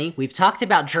Germany, we've talked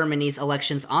about Germany's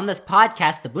elections on this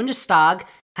podcast, the Bundestag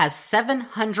has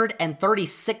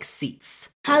 736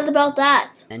 seats. How about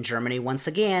that? And Germany, once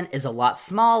again, is a lot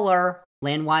smaller,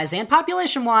 land-wise and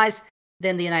population-wise,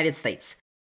 than the United States.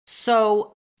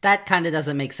 So that kind of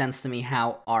doesn't make sense to me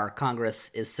how our Congress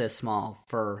is so small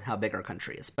for how big our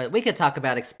country is. But we could talk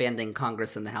about expanding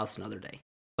Congress and the House another day.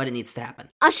 But it needs to happen.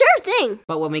 A sure thing.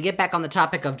 But when we get back on the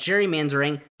topic of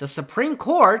gerrymandering, the Supreme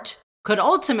Court could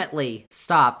ultimately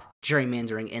stop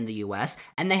gerrymandering in the U.S.,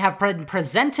 and they have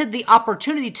presented the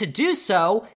opportunity to do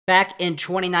so back in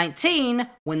 2019,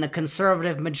 when the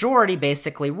conservative majority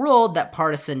basically ruled that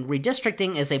partisan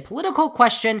redistricting is a political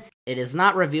question, it is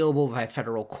not reviewable by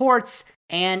federal courts,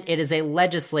 and it is a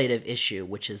legislative issue,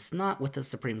 which is not what the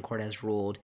Supreme Court has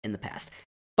ruled in the past.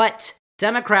 But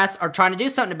Democrats are trying to do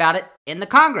something about it in the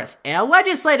Congress, a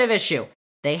legislative issue.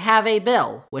 They have a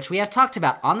bill, which we have talked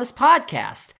about on this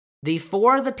podcast, the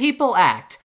For the People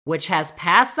Act, which has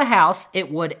passed the House.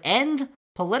 It would end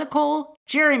political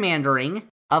gerrymandering.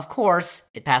 Of course,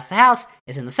 it passed the House,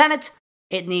 it's in the Senate.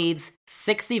 It needs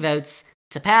 60 votes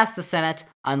to pass the Senate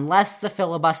unless the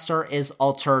filibuster is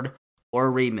altered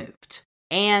or removed.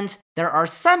 And there are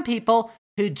some people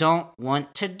who don't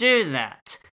want to do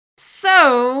that.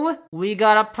 So, we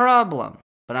got a problem.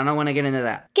 But I don't want to get into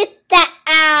that. Get that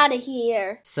out of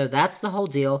here. So that's the whole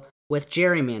deal with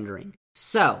gerrymandering.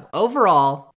 So,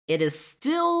 overall, it is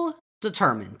still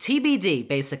determined, TBD,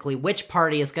 basically, which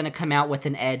party is going to come out with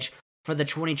an edge for the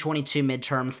 2022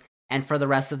 midterms and for the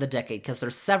rest of the decade, because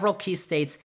there's several key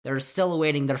states that are still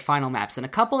awaiting their final maps. And a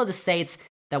couple of the states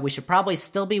that we should probably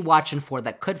still be watching for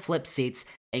that could flip seats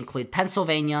include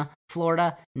Pennsylvania,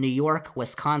 Florida, New York,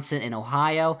 Wisconsin, and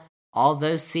Ohio. All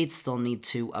those seats still need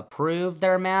to approve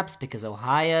their maps because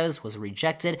Ohio's was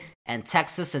rejected, and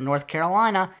Texas and North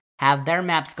Carolina have their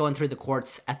maps going through the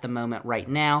courts at the moment right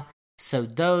now, so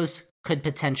those could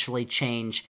potentially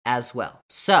change as well.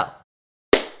 So,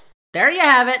 there you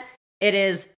have it. It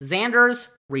is Xander's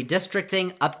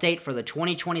redistricting update for the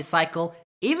 2020 cycle.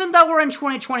 Even though we're in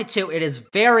 2022, it is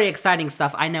very exciting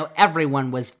stuff. I know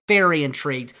everyone was very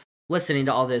intrigued listening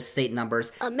to all those state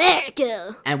numbers.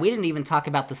 America! And we didn't even talk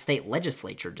about the state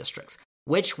legislature districts,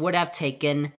 which would have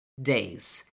taken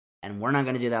days. And we're not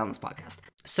going to do that on this podcast.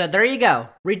 So there you go.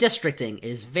 Redistricting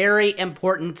is very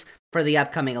important for the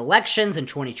upcoming elections in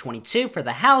 2022 for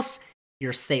the House,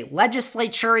 your state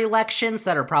legislature elections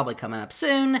that are probably coming up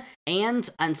soon, and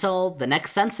until the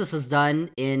next census is done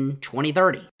in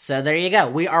 2030. So there you go.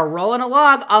 We are rolling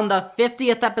along on the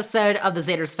 50th episode of the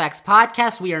Xander's Facts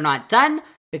podcast. We are not done,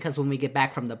 because when we get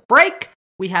back from the break,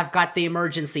 we have got the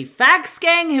Emergency Facts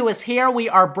Gang who is here. We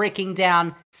are breaking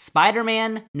down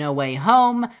Spider-Man No Way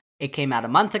Home. It came out a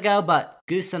month ago, but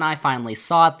Goose and I finally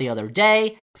saw it the other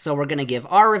day. So we're going to give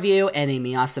our review, and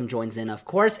Amy Awesome joins in, of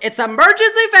course. It's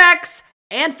Emergency Facts!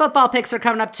 And football picks are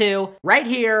coming up too, right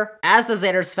here, as the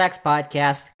Xander's Facts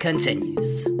podcast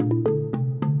continues.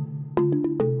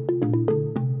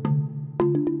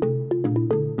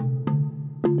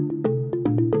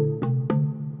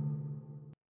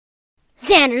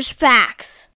 Xander's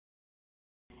Facts.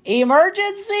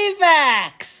 Emergency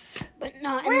Facts! But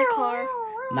not in the car.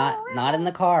 Not in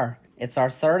the car. It's our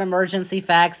third Emergency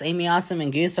Facts. Amy Awesome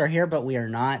and Goose are here, but we are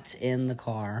not in the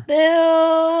car. Boo!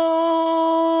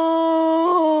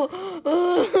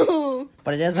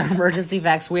 But it is our Emergency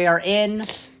Facts. We are in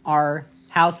our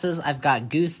houses. I've got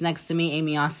Goose next to me.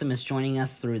 Amy Awesome is joining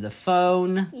us through the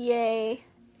phone. Yay.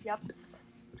 Yep.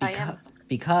 I am.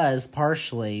 Because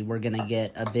partially we're going to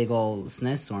get a big old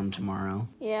snowstorm tomorrow.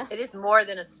 Yeah. It is more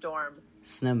than a storm.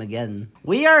 Snowmageddon.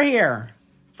 We are here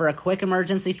for a quick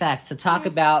Emergency Facts to talk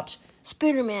about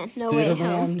Spider-Man, No Way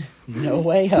Home. Spider-Man No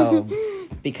Way Home.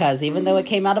 Because even though it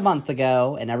came out a month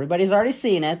ago and everybody's already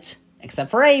seen it,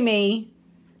 except for Amy,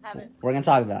 Haven't. we're going to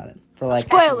talk about it for like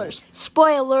Spoilers. There's,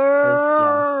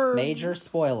 Spoilers. major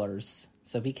spoilers,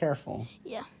 so be careful.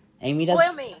 Yeah. Amy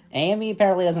Spoil me. Amy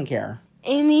apparently doesn't care.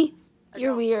 Amy,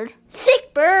 you're weird.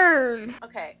 Sick burn.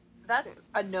 Okay, that's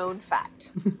a known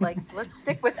fact. Like, let's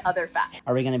stick with other facts.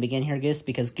 Are we going to begin here, Goose?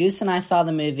 Because Goose and I saw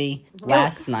the movie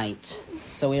last night,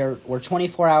 so we're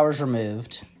 24 hours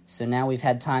removed. So now we've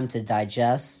had time to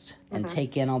digest and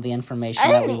take in all the information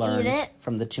I that we didn't eat learned it.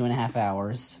 from the 2.5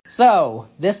 hours. So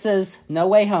this is No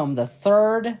Way Home, the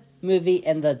third movie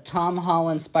in the Tom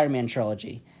Holland Spider-Man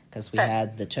trilogy, because we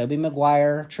had the Tobey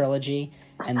Maguire trilogy,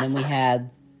 and then we had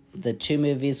the two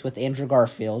movies with Andrew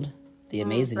Garfield, the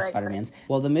Amazing right, Spider-Mans.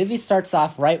 Well, the movie starts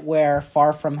off right where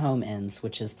Far From Home ends,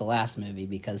 which is the last movie,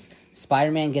 because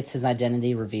Spider-Man gets his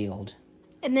identity revealed.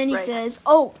 And then he Right. says,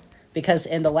 oh, Because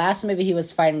in the last movie, he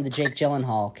was fighting the Jake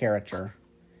Gyllenhaal character,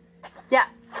 Yes.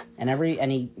 and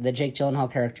the Jake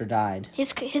Gyllenhaal character died.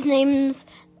 his name's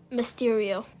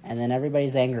Mysterio. And then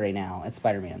everybody's angry now at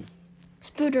Spider-Man.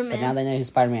 But now Spooderman. they know who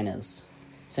Spider-Man is.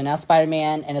 So now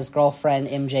Spider-Man and his girlfriend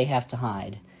MJ have to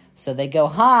hide. So they go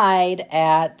hide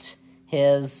at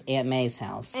his Aunt May's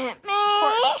house. Aunt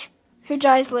May, who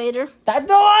dies later. That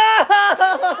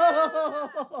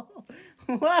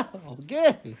Whoa,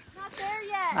 Goose. Not there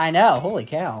yet. I know, holy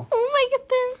cow. Oh my god,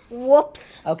 there.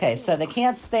 Whoops. Okay, so they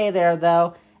can't stay there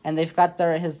though, and they've got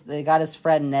they got his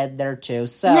friend Ned there too.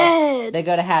 So Ned. they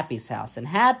go to Happy's house, and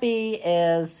Happy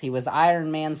he was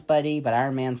Iron Man's buddy, but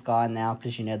Iron Man's gone now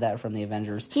because you know that from the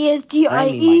Avengers. He is Or Amy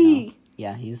might D-I-E. know.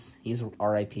 Yeah, he's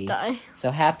R.I.P. Die. So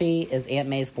Happy is Aunt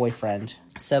May's boyfriend.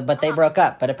 But they broke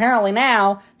up. But apparently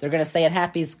now they're gonna stay at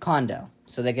Happy's condo.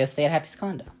 So they go stay at Happy's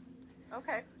condo.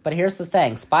 Okay. But here's the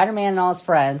thing. Spider-Man and all his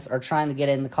friends are trying to get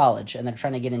into college, and they're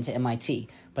trying to get into MIT.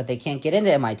 But they can't get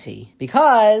into MIT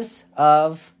because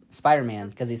of Spider-Man,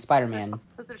 because he's Spider-Man.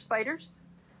 Was there spiders?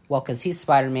 Well, because he's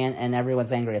Spider-Man, and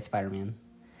everyone's angry at Spider-Man.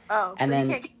 Oh, And so then-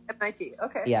 you can't get MIT.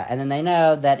 Okay. Yeah, and then they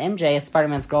know that MJ is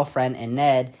Spider-Man's girlfriend, and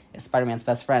Ned is Spider-Man's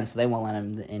best friend, so they won't let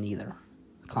him in either.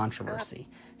 Controversy.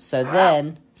 So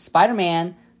then,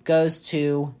 Spider-Man goes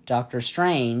to Doctor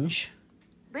Strange.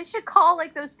 They should call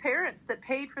like those parents that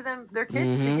paid for their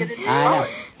kids to get into I know. college.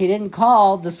 he didn't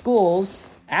call the schools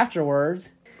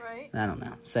afterwards. Right. I don't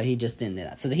know. So he just didn't do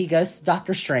that. So he goes to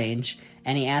Doctor Strange,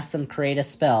 and he asks him to create a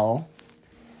spell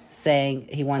saying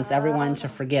he wants everyone to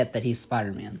forget that he's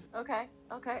Spider-Man. Okay.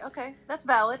 That's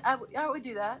valid. I would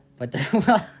do that. But,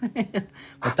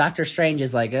 but Doctor Strange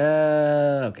is like,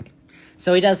 okay.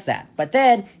 So he does that. But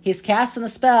then he's casting the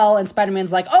spell, and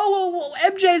Spider-Man's like, oh,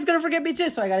 well, MJ's going to forget me too,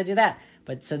 so I got to do that.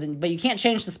 But you can't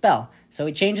change the spell. So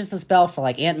he changes the spell for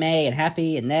like Aunt May and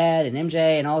Happy and Ned and MJ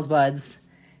and all his buds.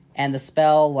 And the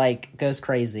spell like goes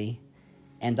crazy.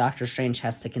 And Doctor Strange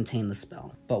has to contain the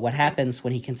spell. But what happens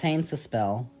when he contains the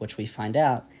spell, which we find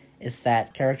out, is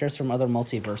that characters from other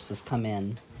multiverses come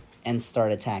in and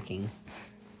start attacking.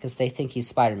 Because they think he's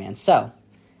Spider-Man. So,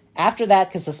 after that,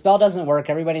 because the spell doesn't work,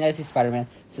 everybody knows he's Spider-Man.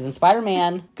 So then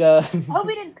Spider-Man goes... Oh,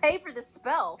 we didn't pay for the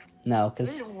spell. No,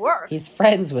 because It didn't work. he's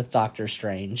friends with Doctor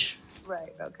Strange.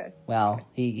 Right, okay. Well,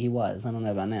 he was. I don't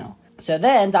know about now. So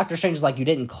then Doctor Strange is like, you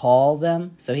didn't call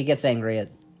them? So he gets angry at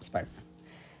Spider-Man.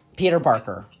 Peter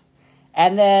Parker.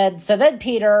 And then, so then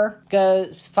Peter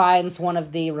finds one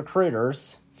of the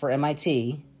recruiters for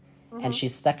MIT, and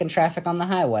she's stuck in traffic on the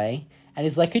highway, and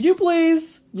he's like, could you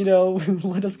please,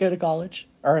 let us go to college?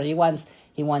 Or he wants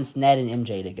Ned and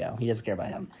MJ to go. He doesn't care about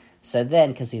him. So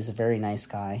then, because he's a very nice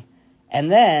guy,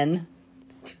 and then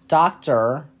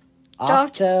Dr.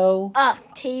 Octavius.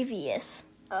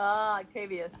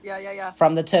 Octavius. Yeah.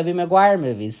 From the Tobey Maguire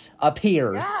movies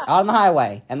appears on the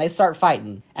highway, and they start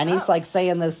fighting. And he's like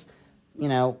saying this,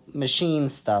 machine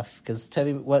stuff, because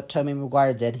what Tobey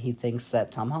Maguire did, he thinks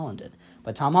that Tom Holland did.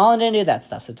 But Tom Holland didn't do that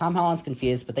stuff, so Tom Holland's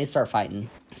confused, but they start fighting.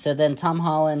 So then Tom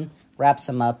Holland wraps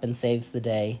him up and saves the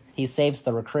day. He saves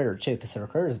the recruiter, too, because the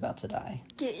recruiter's about to die.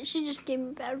 She just gave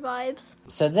me bad vibes.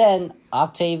 So then,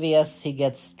 Octavius, he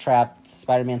gets trapped.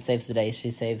 Spider-Man saves the day.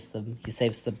 He saves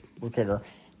the recruiter.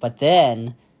 But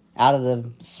then, out of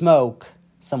the smoke,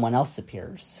 someone else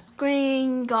appears.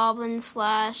 Green Goblin /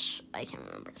 I can't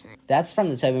remember his name. That's from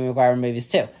the Tobey Maguire movies,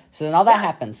 too. So then all that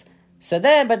happens.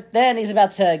 But then he's about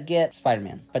to get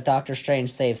Spider-Man. But Doctor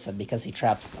Strange saves him because he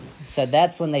traps them. So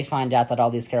that's when they find out that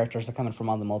all these characters are coming from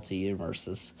all the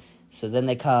multi-universes. So then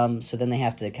they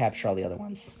have to capture all the other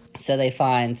ones. So they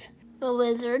find... The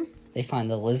Lizard. They find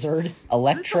the Lizard.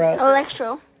 Electro.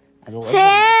 The Lizard.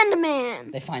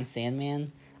 Sandman. They find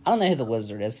Sandman. I don't know who the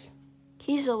Lizard is.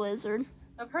 He's a lizard.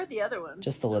 I've heard the other one.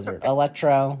 Just the Lizard.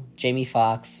 Electro, Jamie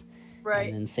Foxx, Right.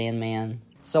 and then Sandman.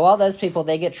 So all those people,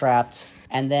 they get trapped.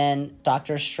 And then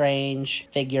Doctor Strange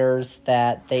figures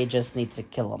that they just need to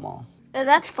kill them all.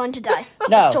 That's fun to die.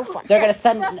 No, It's so fun. they're going to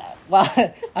send... Well,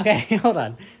 okay, hold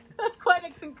on. That's quite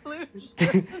a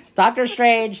conclusion. Doctor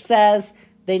Strange says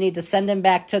they need to send him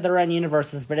back to their own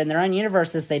universes, but in their own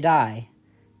universes, they die.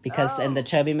 Because in the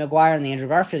Tobey Maguire and the Andrew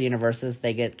Garfield universes,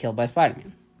 they get killed by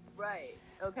Spider-Man. Right.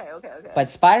 Okay. But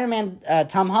Spider-Man,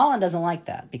 Tom Holland doesn't like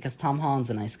that, because Tom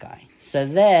Holland's a nice guy. So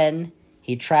then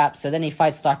he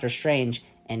fights Doctor Strange,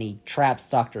 and he traps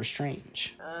Doctor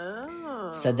Strange. Oh.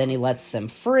 So then he lets them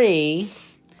free,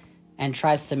 and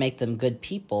tries to make them good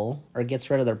people, or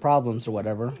gets rid of their problems or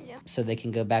whatever, so they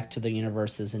can go back to their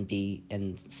universes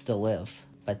and still live.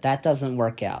 But that doesn't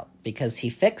work out, because he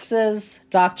fixes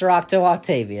Dr.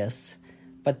 Octavius,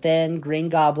 but then Green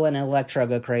Goblin and Electro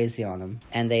go crazy on him,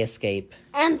 and they escape.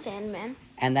 And Sandman.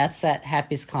 And that's at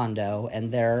Happy's condo,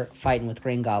 and they're fighting with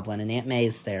Green Goblin, and Aunt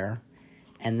May's there.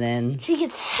 And then... She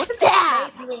gets What is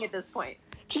stabbed. Aunt May doing at this point?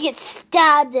 She gets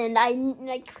stabbed, and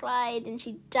I cried, and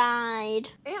she died.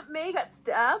 Aunt May got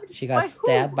stabbed? She got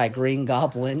stabbed by Green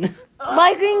Goblin.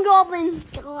 My Green Goblin's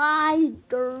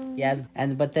glider. Yes,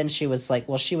 but then she was like,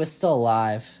 well, she was still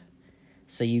alive.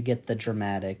 So you get the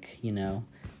dramatic,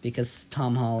 because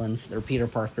Tom Holland's, or Peter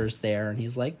Parker's there, and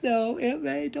he's like, no, Aunt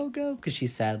May, don't go. Because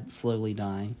she's sad, slowly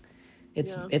dying.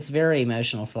 It's very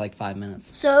emotional for like 5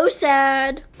 minutes. So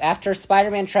sad. After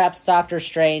Spider-Man traps Doctor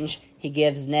Strange, he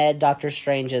gives Ned Doctor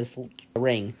Strange's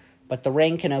ring. But the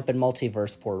ring can open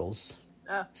multiverse portals.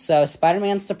 So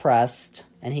Spider-Man's depressed,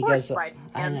 and he goes...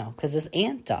 Spider-Man. I know, because his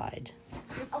aunt died.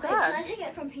 Okay, can I take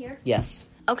it from here? Yes.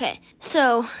 Okay,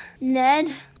 so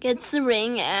Ned gets the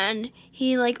ring, and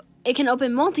he, it can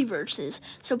open multiverses.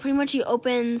 So pretty much he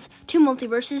opens 2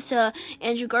 multiverses to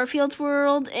Andrew Garfield's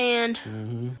world and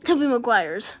Tobey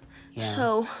Maguire's.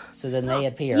 Yeah. So then they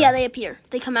appear. Yeah, they appear.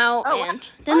 They come out, and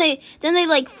then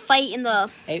they fight in the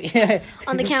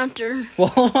on the counter. Well,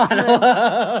 hold on.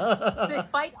 They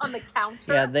fight on the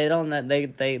counter? Yeah, they don't. They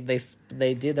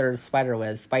do their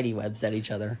spidey webs at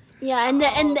each other. Yeah, and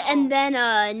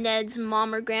then Ned's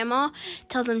mom or grandma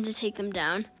tells him to take them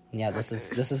down. Yeah, this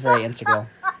is very integral.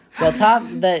 Well,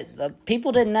 Tom, the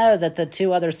people didn't know that the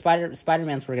 2 other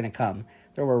Spider-Mans were going to come.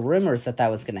 there were rumors that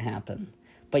was going to happen.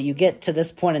 But you get to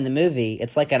this point in the movie,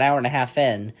 it's like an hour and a half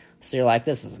in, so you're like,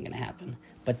 this isn't going to happen.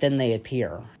 But then they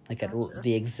appear, like at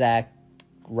the exact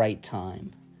right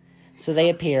time. So they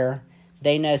appear.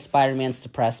 They know Spider-Man's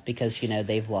depressed because,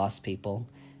 they've lost people.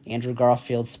 Andrew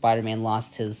Garfield's Spider-Man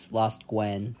lost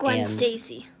Gwen. Gwen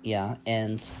Stacy. Yeah,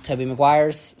 and Tobey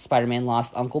Maguire's Spider-Man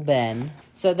lost Uncle Ben.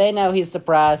 So they know he's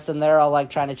depressed, and they're all,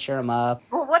 trying to cheer him up.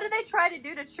 Well, what do they try to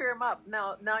do to cheer him up?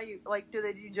 Now you, do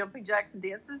they do jumping jacks and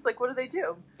dances? What do they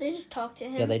do? They just talk to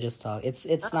him. Yeah, they just talk.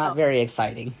 It's not very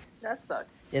exciting. That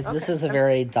sucks. This is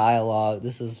very dialogue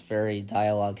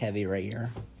heavy right here.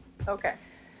 Okay.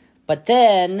 But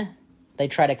then they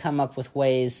try to come up with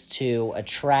ways to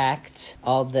attract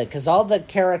because all the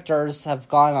characters have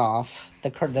gone off,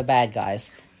 the bad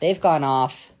guys. They've gone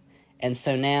off, and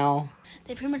so now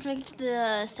they pretty much make it to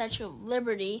the Statue of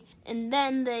Liberty, and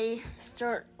then they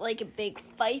start, a big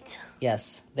fight.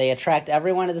 Yes, they attract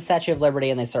everyone to the Statue of Liberty,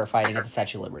 and they start fighting at the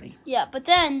Statue of Liberty. Yeah, but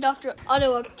then Dr.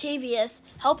 Otto Octavius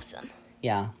helps them.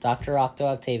 Yeah, Dr. Octo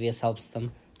Octavius helps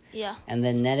them. Yeah. And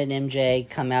then Ned and MJ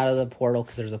come out of the portal,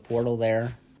 because there's a portal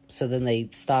there. So then they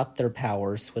stop their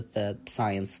powers with the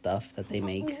science stuff that they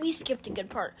make. We skipped a good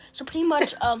part. So pretty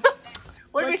much,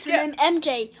 what's her name?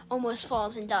 MJ almost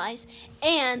falls and dies,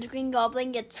 and Green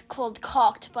Goblin gets cold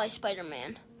cocked by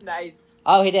Spider-Man. Nice.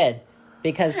 Oh, he did.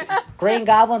 Because Green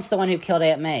Goblin's the one who killed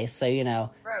Aunt May, so, Right.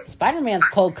 Spider-Man's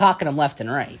cold cocking him left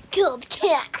and right. Killed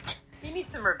cat. He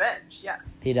needs some revenge, yeah.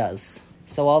 He does.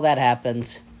 So all that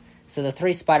happened. So the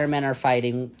 3 Spider-Men are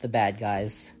fighting the bad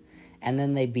guys. And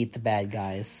then they beat the bad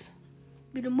guys.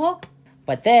 Beat them up.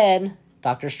 But then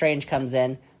Doctor Strange comes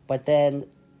in. But then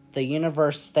the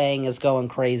universe thing is going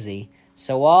crazy.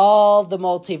 So all the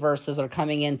multiverses are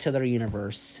coming into their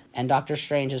universe. And Doctor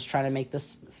Strange is trying to make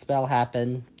this spell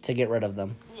happen to get rid of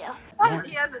them. Yeah.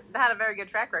 He hasn't had a very good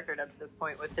track record up to this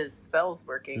point with his spells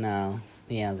working. No,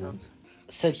 he hasn't.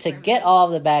 So to get all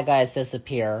of the bad guys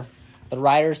disappear, the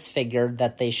writers figured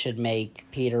that they should make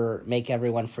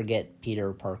everyone forget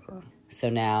Peter Parker. So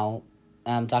now,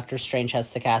 Doctor Strange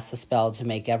has to cast the spell to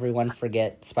make everyone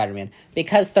forget Spider-Man.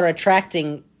 Because they're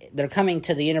coming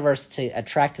to the universe to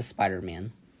attract a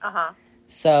Spider-Man. Uh-huh.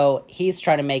 So he's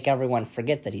trying to make everyone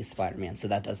forget that he's Spider-Man, so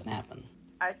that doesn't happen.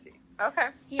 I see. Okay.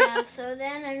 Yeah, so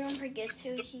then everyone forgets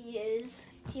who he is.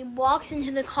 He walks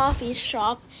into the coffee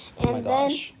shop, and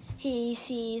then he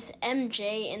sees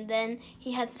MJ, and then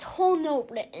he has this whole note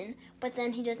written, but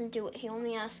then he doesn't do it. He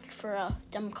only asks for a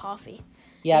dumb coffee.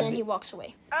 Yeah, and then he walks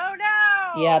away. Oh,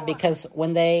 no! Yeah, because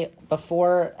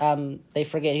before they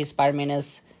forget who Spider-Man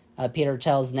is, Peter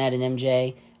tells Ned and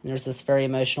MJ, and there's this very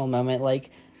emotional moment,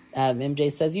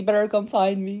 MJ says, "You better come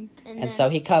find me." And so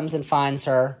he comes and finds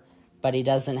her, but he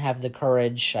doesn't have the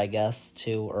courage, I guess,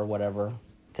 or whatever,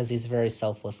 because he's a very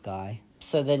selfless guy.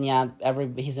 So then,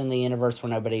 he's in the universe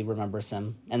where nobody remembers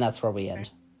him, and that's where we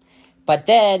end. But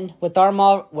then, with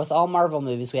all Marvel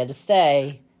movies, we had to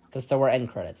stay, because there were end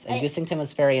credits. And Goosington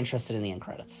was very interested in the end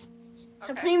credits.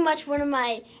 So pretty much one of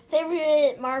my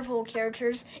favorite Marvel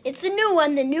characters, it's the new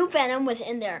one, the new Venom was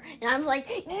in there. And I was like,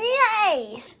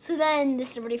 yay! So then,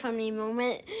 this is a really funny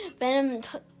moment, Venom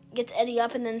gets Eddie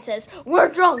up and then says, "We're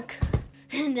drunk!"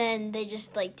 And then they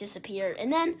just, disappear.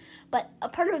 But a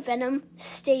part of Venom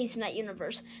stays in that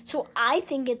universe. So I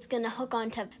think it's going to hook on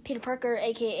to Peter Parker,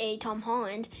 a.k.a. Tom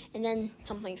Holland, and then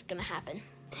something's going to happen.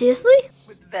 Seriously?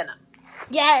 With Venom.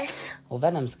 Yes. Well,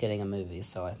 Venom's getting a movie,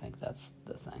 so I think that's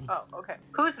the thing. Oh, okay.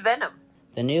 Who's Venom?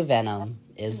 The new Venom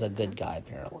is a good guy,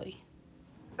 apparently.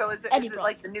 So is it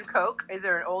like the new Coke? Is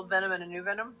there an old Venom and a new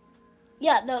Venom?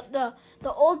 Yeah, the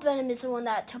old Venom is the one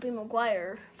that Tobey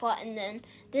Maguire fought, and then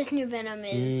this new Venom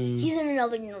is, he's in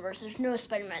another universe. There's no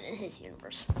Spider-Man in his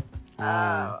universe.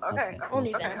 Okay.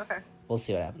 Only Venom. Okay. We'll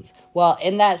see what happens. Well,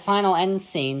 in that final end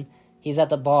scene, he's at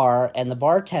the bar, and the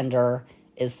bartender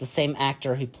is the same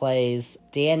actor who plays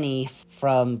Danny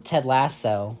from Ted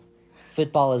Lasso.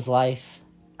 Football is life.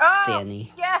 Oh,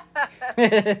 Danny. Yeah.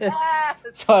 Yes.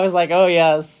 So I was like, oh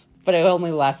yes. But it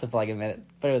only lasted for a minute.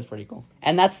 But it was pretty cool.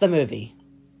 And that's the movie.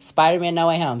 Spider-Man No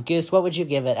Way Home. Goose, what would you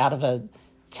give it out of a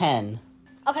 10?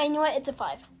 Okay, you know what? It's a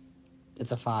 5.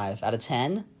 It's a 5. Out of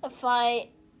 10? A 5.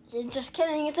 Just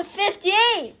kidding. It's a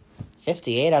 58.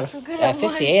 58 out of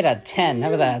 58 out of 10.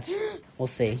 How about that? We'll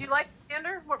see. Did you like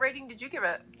Xander? What rating did you give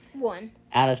it? 1.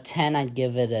 Out of 10, I'd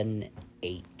give it an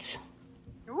 8.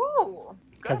 Ooh.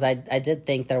 Because I did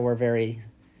think there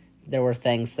were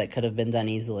things that could have been done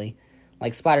easily.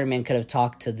 Like Spider-Man could have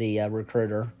talked to the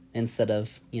recruiter instead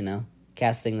of,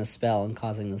 casting the spell and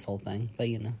causing this whole thing. But,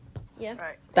 Yeah.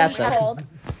 Right. That's called.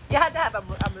 You had to have a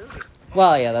movie.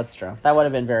 Well, yeah, that's true. That would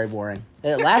have been very boring.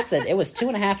 It was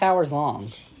 2.5 hours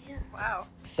long. Wow.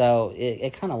 So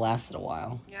it kind of lasted a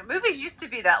while. Yeah, movies used to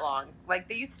be that long. Like,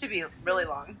 they used to be really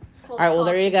long. All right, well,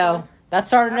 there you go.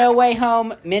 That's our No Way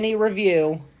Home mini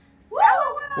review.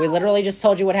 We literally just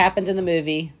told you what happened in the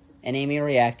movie, and Amy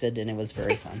reacted, and it was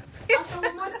very fun. Also,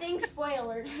 one more thing,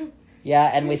 spoilers.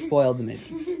 Yeah, and we spoiled the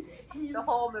movie. The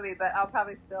whole movie, but I'll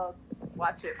probably still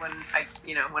watch it when I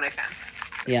can.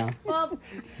 Yeah. Well,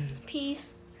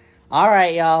 peace. All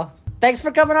right, y'all. Thanks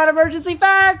for coming on Emergency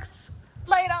Facts.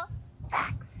 Later.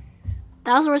 Facts.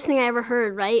 That was the worst thing I ever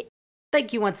heard, right?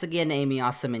 Thank you once again, Amy,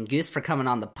 Awesome, and Goose, for coming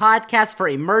on the podcast for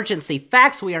Emergency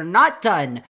Facts. We are not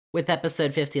done with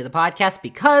episode 50 of the podcast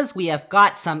because we have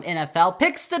got some NFL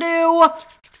picks to do.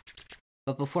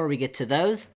 But before we get to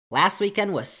those, last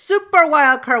weekend was Super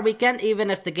Wildcard Weekend, even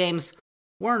if the games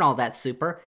weren't all that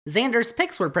super. Xander's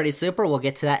picks were pretty super. We'll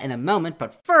get to that in a moment.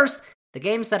 But first, the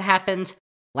games that happened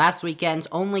last weekend,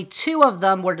 only 2 of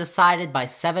them were decided by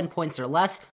 7 points or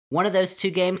less. One of those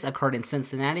 2 games occurred in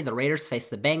Cincinnati. The Raiders faced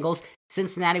the Bengals.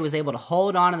 Cincinnati was able to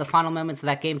hold on in the final moments of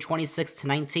that game,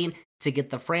 26-19, to get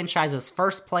the franchise's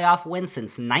first playoff win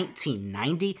since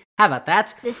 1990. How about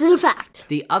that? This is a fact.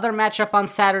 The other matchup on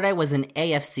Saturday was an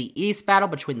AFC East battle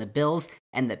between the Bills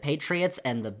and the Patriots,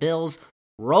 and the Bills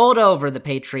rolled over the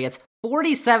Patriots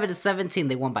 47-17.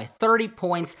 They won by 30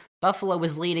 points. Buffalo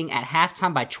was leading at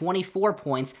halftime by 24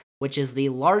 points, which is the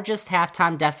largest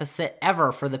halftime deficit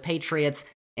ever for the Patriots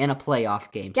in a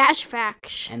playoff game. Dash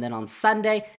facts. And then on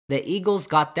Sunday, the Eagles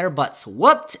got their butts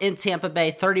whooped in Tampa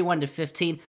Bay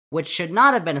 31-15, which should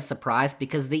not have been a surprise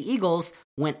because the Eagles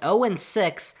went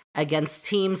 0-6 against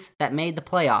teams that made the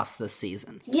playoffs this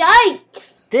season.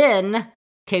 Yikes! Then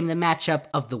came the matchup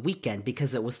of the weekend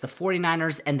because it was the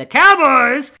 49ers and the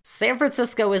Cowboys. San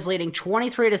Francisco was leading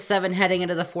 23-7 heading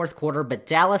into the fourth quarter, but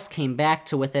Dallas came back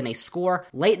to within a score.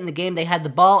 Late in the game, they had the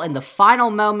ball in the final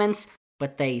moments,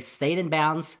 but they stayed in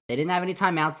bounds. They didn't have any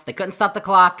timeouts. They couldn't stop the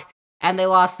clock, and they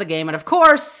lost the game. And of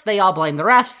course, they all blame the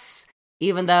refs,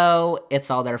 even though it's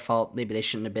all their fault. Maybe they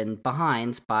shouldn't have been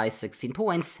behind by 16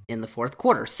 points in the fourth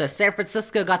quarter. So San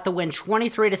Francisco got the win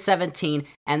 23-17,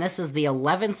 and this is the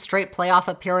 11th straight playoff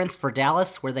appearance for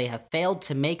Dallas where they have failed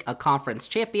to make a conference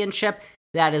championship.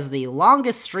 That is the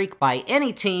longest streak by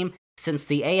any team since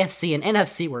the AFC and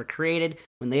NFC were created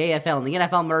when the AFL and the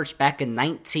NFL merged back in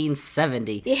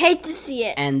 1970. You hate to see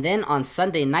it. And then on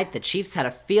Sunday night, the Chiefs had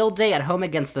a field day at home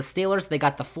against the Steelers. They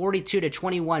got the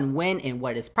 42-21 win in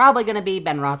what is probably going to be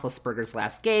Ben Roethlisberger's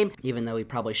last game, even though he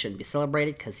probably shouldn't be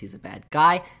celebrated because he's a bad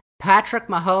guy. Patrick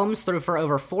Mahomes threw for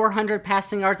over 400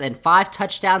 passing yards and 5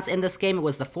 touchdowns in this game. It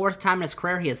was the 4th time in his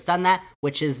career he has done that,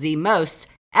 which is the most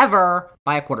ever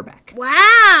by a quarterback.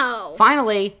 Wow!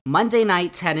 Finally, Monday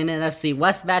night had an NFC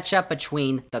West matchup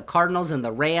between the Cardinals and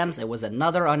the Rams. It was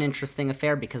another uninteresting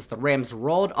affair because the Rams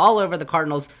rolled all over the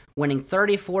Cardinals, winning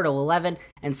 34-11,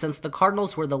 and since the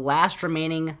Cardinals were the last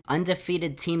remaining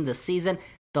undefeated team this season,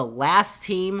 the last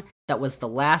team that was the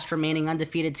last remaining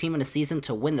undefeated team in a season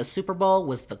to win the Super Bowl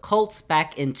was the Colts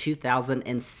back in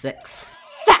 2006.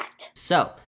 Fact!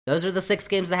 So, those are the 6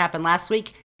 games that happened last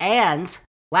week, and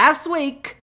last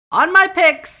week, on my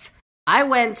picks, I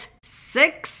went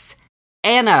 6-0.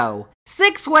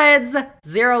 6 wins,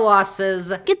 0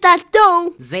 losses. Get that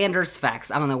dough! Xander's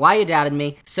facts. I don't know why you doubted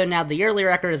me. So now the yearly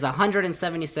record is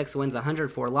 176 wins,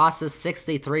 104 losses,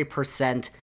 63%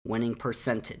 winning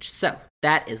percentage. So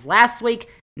that is last week.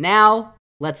 Now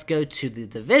let's go to the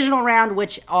divisional round,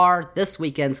 which are this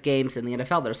weekend's games in the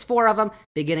NFL. There's 4 of them,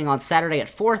 beginning on Saturday at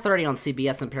 4:30 on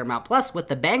CBS and Paramount Plus, with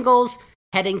the Bengals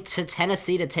heading to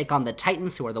Tennessee to take on the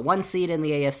Titans, who are the 1 seed in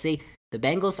the AFC. The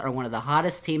Bengals are one of the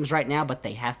hottest teams right now, but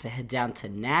they have to head down to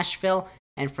Nashville.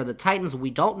 And for the Titans, we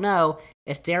don't know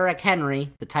if Derrick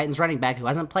Henry, the Titans running back who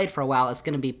hasn't played for a while, is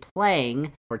going to be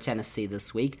playing for Tennessee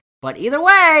this week. But either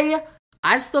way,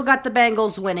 I've still got the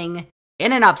Bengals winning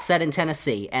in an upset in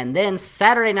Tennessee. And then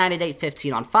Saturday night at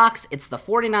 8:15 on Fox, it's the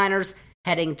 49ers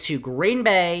heading to Green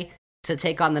Bay to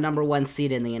take on the number 1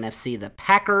 seed in the NFC, the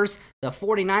Packers. The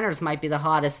 49ers might be the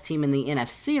hottest team in the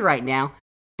NFC right now,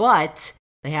 but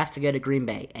they have to go to Green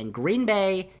Bay. And Green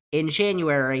Bay in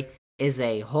January is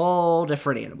a whole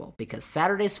different animal because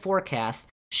Saturday's forecast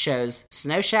shows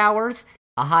snow showers,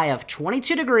 a high of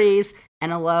 22 degrees,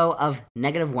 and a low of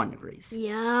 -1 degrees.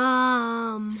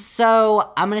 Yum.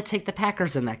 So I'm going to take the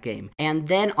Packers in that game. And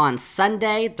then on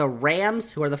Sunday, the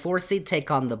Rams, who are the 4 seed,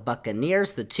 take on the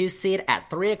Buccaneers, the 2 seed,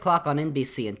 at 3 o'clock on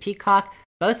NBC and Peacock.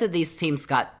 Both of these teams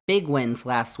got big wins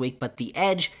last week, but the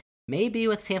edge may be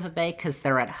with Tampa Bay because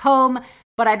they're at home.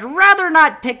 But I'd rather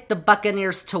not pick the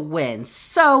Buccaneers to win.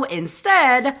 So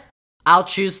instead, I'll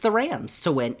choose the Rams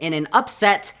to win. In an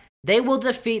upset, they will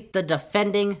defeat the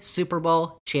defending Super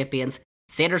Bowl champions,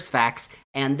 Xander's Facts.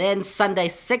 And then Sunday,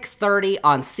 6:30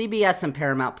 on CBS and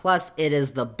Paramount Plus, it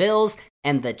is the Bills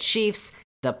and the Chiefs.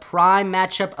 The prime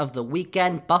matchup of the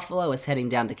weekend. Buffalo is heading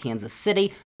down to Kansas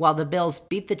City, while the Bills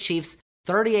beat the Chiefs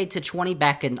 38-20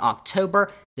 back in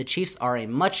October. The Chiefs are a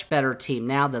much better team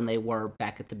now than they were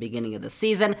back at the beginning of the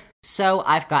season, so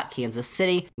I've got Kansas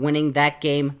City winning that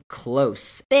game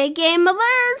close. Big game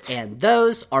alert! And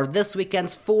those are this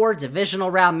weekend's 4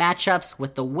 divisional round matchups,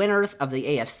 with the winners of the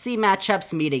AFC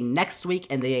matchups meeting next week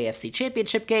in the AFC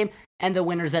Championship game, and the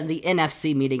winners of the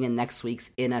NFC meeting in next week's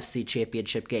NFC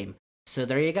Championship game. So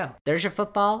there you go. There's your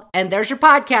football, and there's your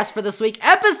podcast for this week.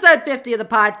 Episode 50 of the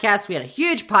podcast. We had a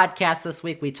huge podcast this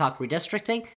week. We talked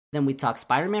redistricting, then we talked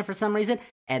Spider-Man for some reason,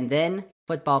 and then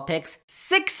football picks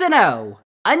 6-0,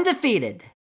 undefeated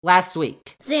last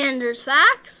week. Xander's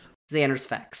Facts. Xander's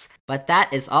Facts. But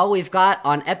that is all we've got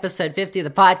on episode 50 of the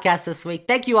podcast this week.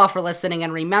 Thank you all for listening,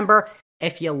 and remember,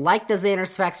 if you like the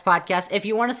Xander's Facts podcast, if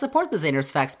you want to support the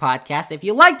Xander's Facts podcast, if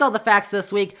you liked all the facts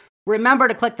this week, remember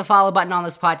to click the follow button on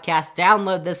this podcast,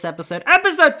 download this episode,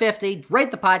 episode 50, rate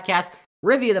the podcast,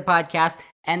 review the podcast,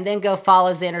 and then go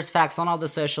follow Xander's Facts on all the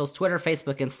socials, Twitter,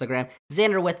 Facebook, Instagram,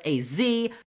 Xander with a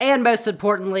Z, and most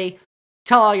importantly,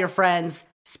 tell all your friends,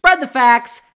 spread the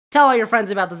facts, tell all your friends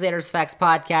about the Xander's Facts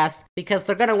podcast, because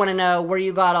they're going to want to know where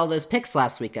you got all those picks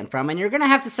last weekend from, and you're going to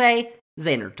have to say,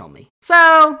 Xander told me.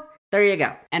 So, there you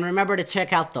go. And remember to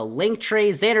check out the Linktree,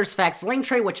 Xander's Facts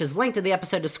Linktree, which is linked in the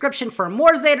episode description for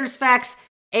more Xander's Facts.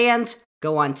 And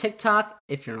go on TikTok.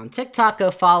 If you're on TikTok,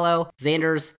 go follow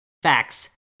Xander's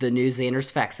Facts, the new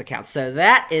Xander's Facts account. So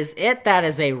that is it. That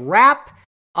is a wrap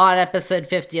on episode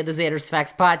 50 of the Xander's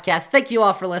Facts podcast. Thank you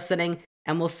all for listening,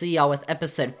 and we'll see y'all with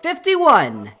episode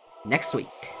 51 next week.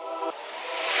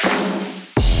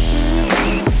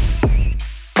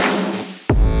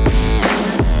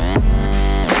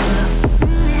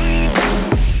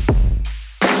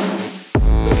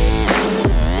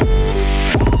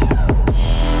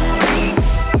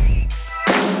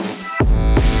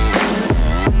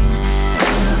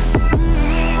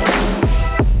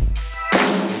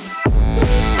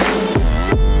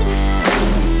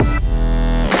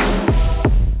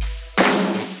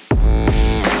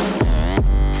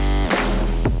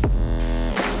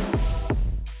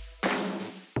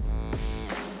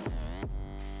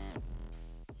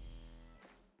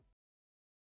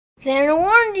 Xander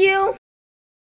warned you.